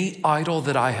is any idol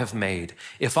that I have made,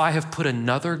 if I have put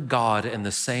another God in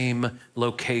the same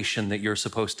location that you're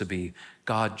supposed to be,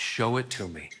 God, show it to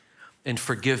me and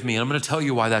forgive me. And I'm going to tell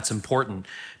you why that's important,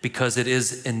 because it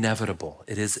is inevitable.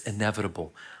 It is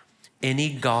inevitable.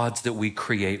 Any gods that we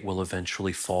create will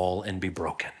eventually fall and be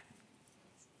broken.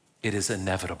 It is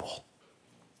inevitable.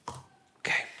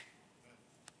 Okay.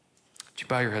 Would you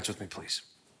bow your heads with me, please?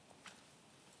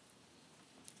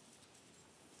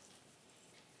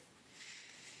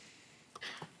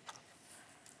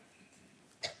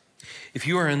 If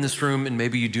you are in this room and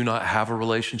maybe you do not have a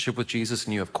relationship with Jesus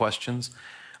and you have questions,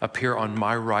 up here on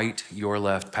my right, your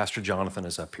left, Pastor Jonathan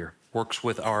is up here, works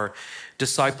with our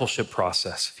discipleship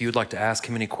process. If you would like to ask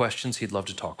him any questions, he'd love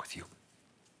to talk with you.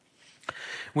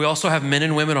 We also have men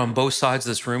and women on both sides of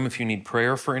this room. If you need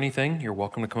prayer for anything, you're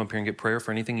welcome to come up here and get prayer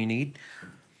for anything you need.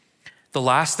 The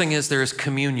last thing is there is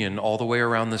communion all the way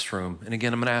around this room. And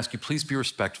again, I'm going to ask you, please be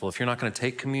respectful. If you're not going to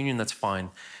take communion, that's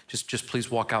fine. Just please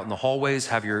walk out in the hallways,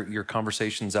 have your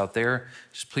conversations out there.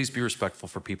 Just please be respectful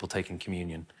for people taking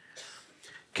communion.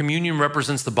 Communion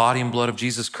represents the body and blood of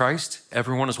Jesus Christ.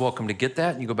 Everyone is welcome to get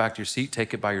that. You go back to your seat,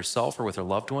 take it by yourself or with a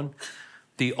loved one.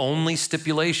 The only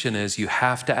stipulation is you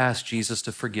have to ask Jesus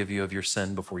to forgive you of your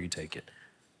sin before you take it,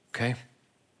 okay?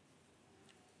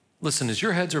 Listen, as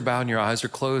your heads are bowed and your eyes are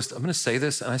closed, I'm going to say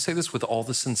this, and I say this with all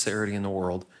the sincerity in the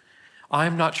world.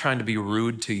 I'm not trying to be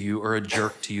rude to you or a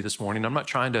jerk to you this morning. I'm not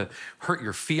trying to hurt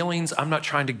your feelings. I'm not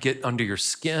trying to get under your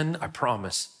skin, I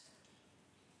promise.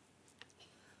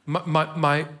 My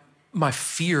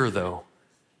fear, though,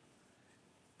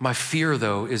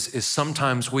 is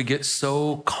sometimes we get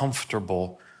so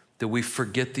comfortable that we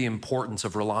forget the importance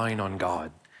of relying on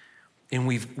God. And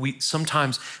we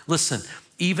sometimes, listen,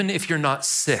 even if you're not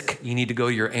sick, you need to go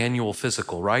to your annual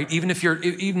physical, right? Even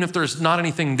if there's not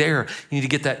anything there, you need to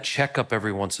get that checkup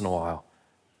every once in a while.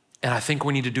 And I think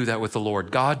we need to do that with the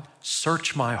Lord. God,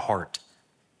 search my heart.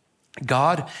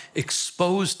 God,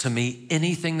 expose to me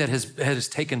anything that has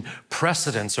taken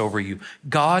precedence over you.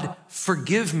 God,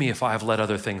 forgive me if I have let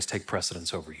other things take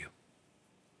precedence over you.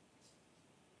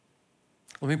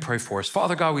 Let me pray for us.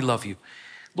 Father God, we love you.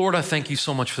 Lord, I thank you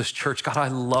so much for this church. God, I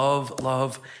love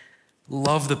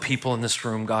the people in this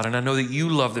room, God, and I know that you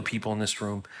love the people in this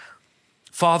room.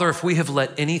 Father, if we have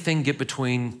let anything get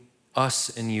between us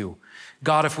and you,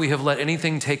 God, if we have let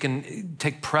anything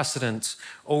take precedence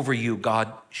over you,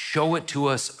 God, show it to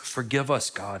us, forgive us,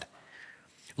 God.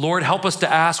 Lord, help us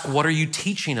to ask, what are you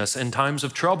teaching us in times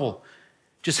of trouble?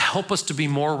 Just help us to be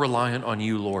more reliant on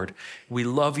you, Lord. We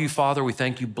love you, Father. We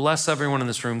thank you. Bless everyone in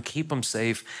this room. Keep them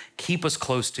safe. Keep us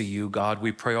close to you, God.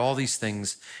 We pray all these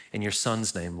things in your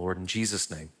Son's name, Lord, in Jesus'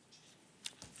 name.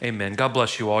 Amen. God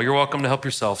bless you all. You're welcome to help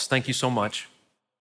yourselves. Thank you so much.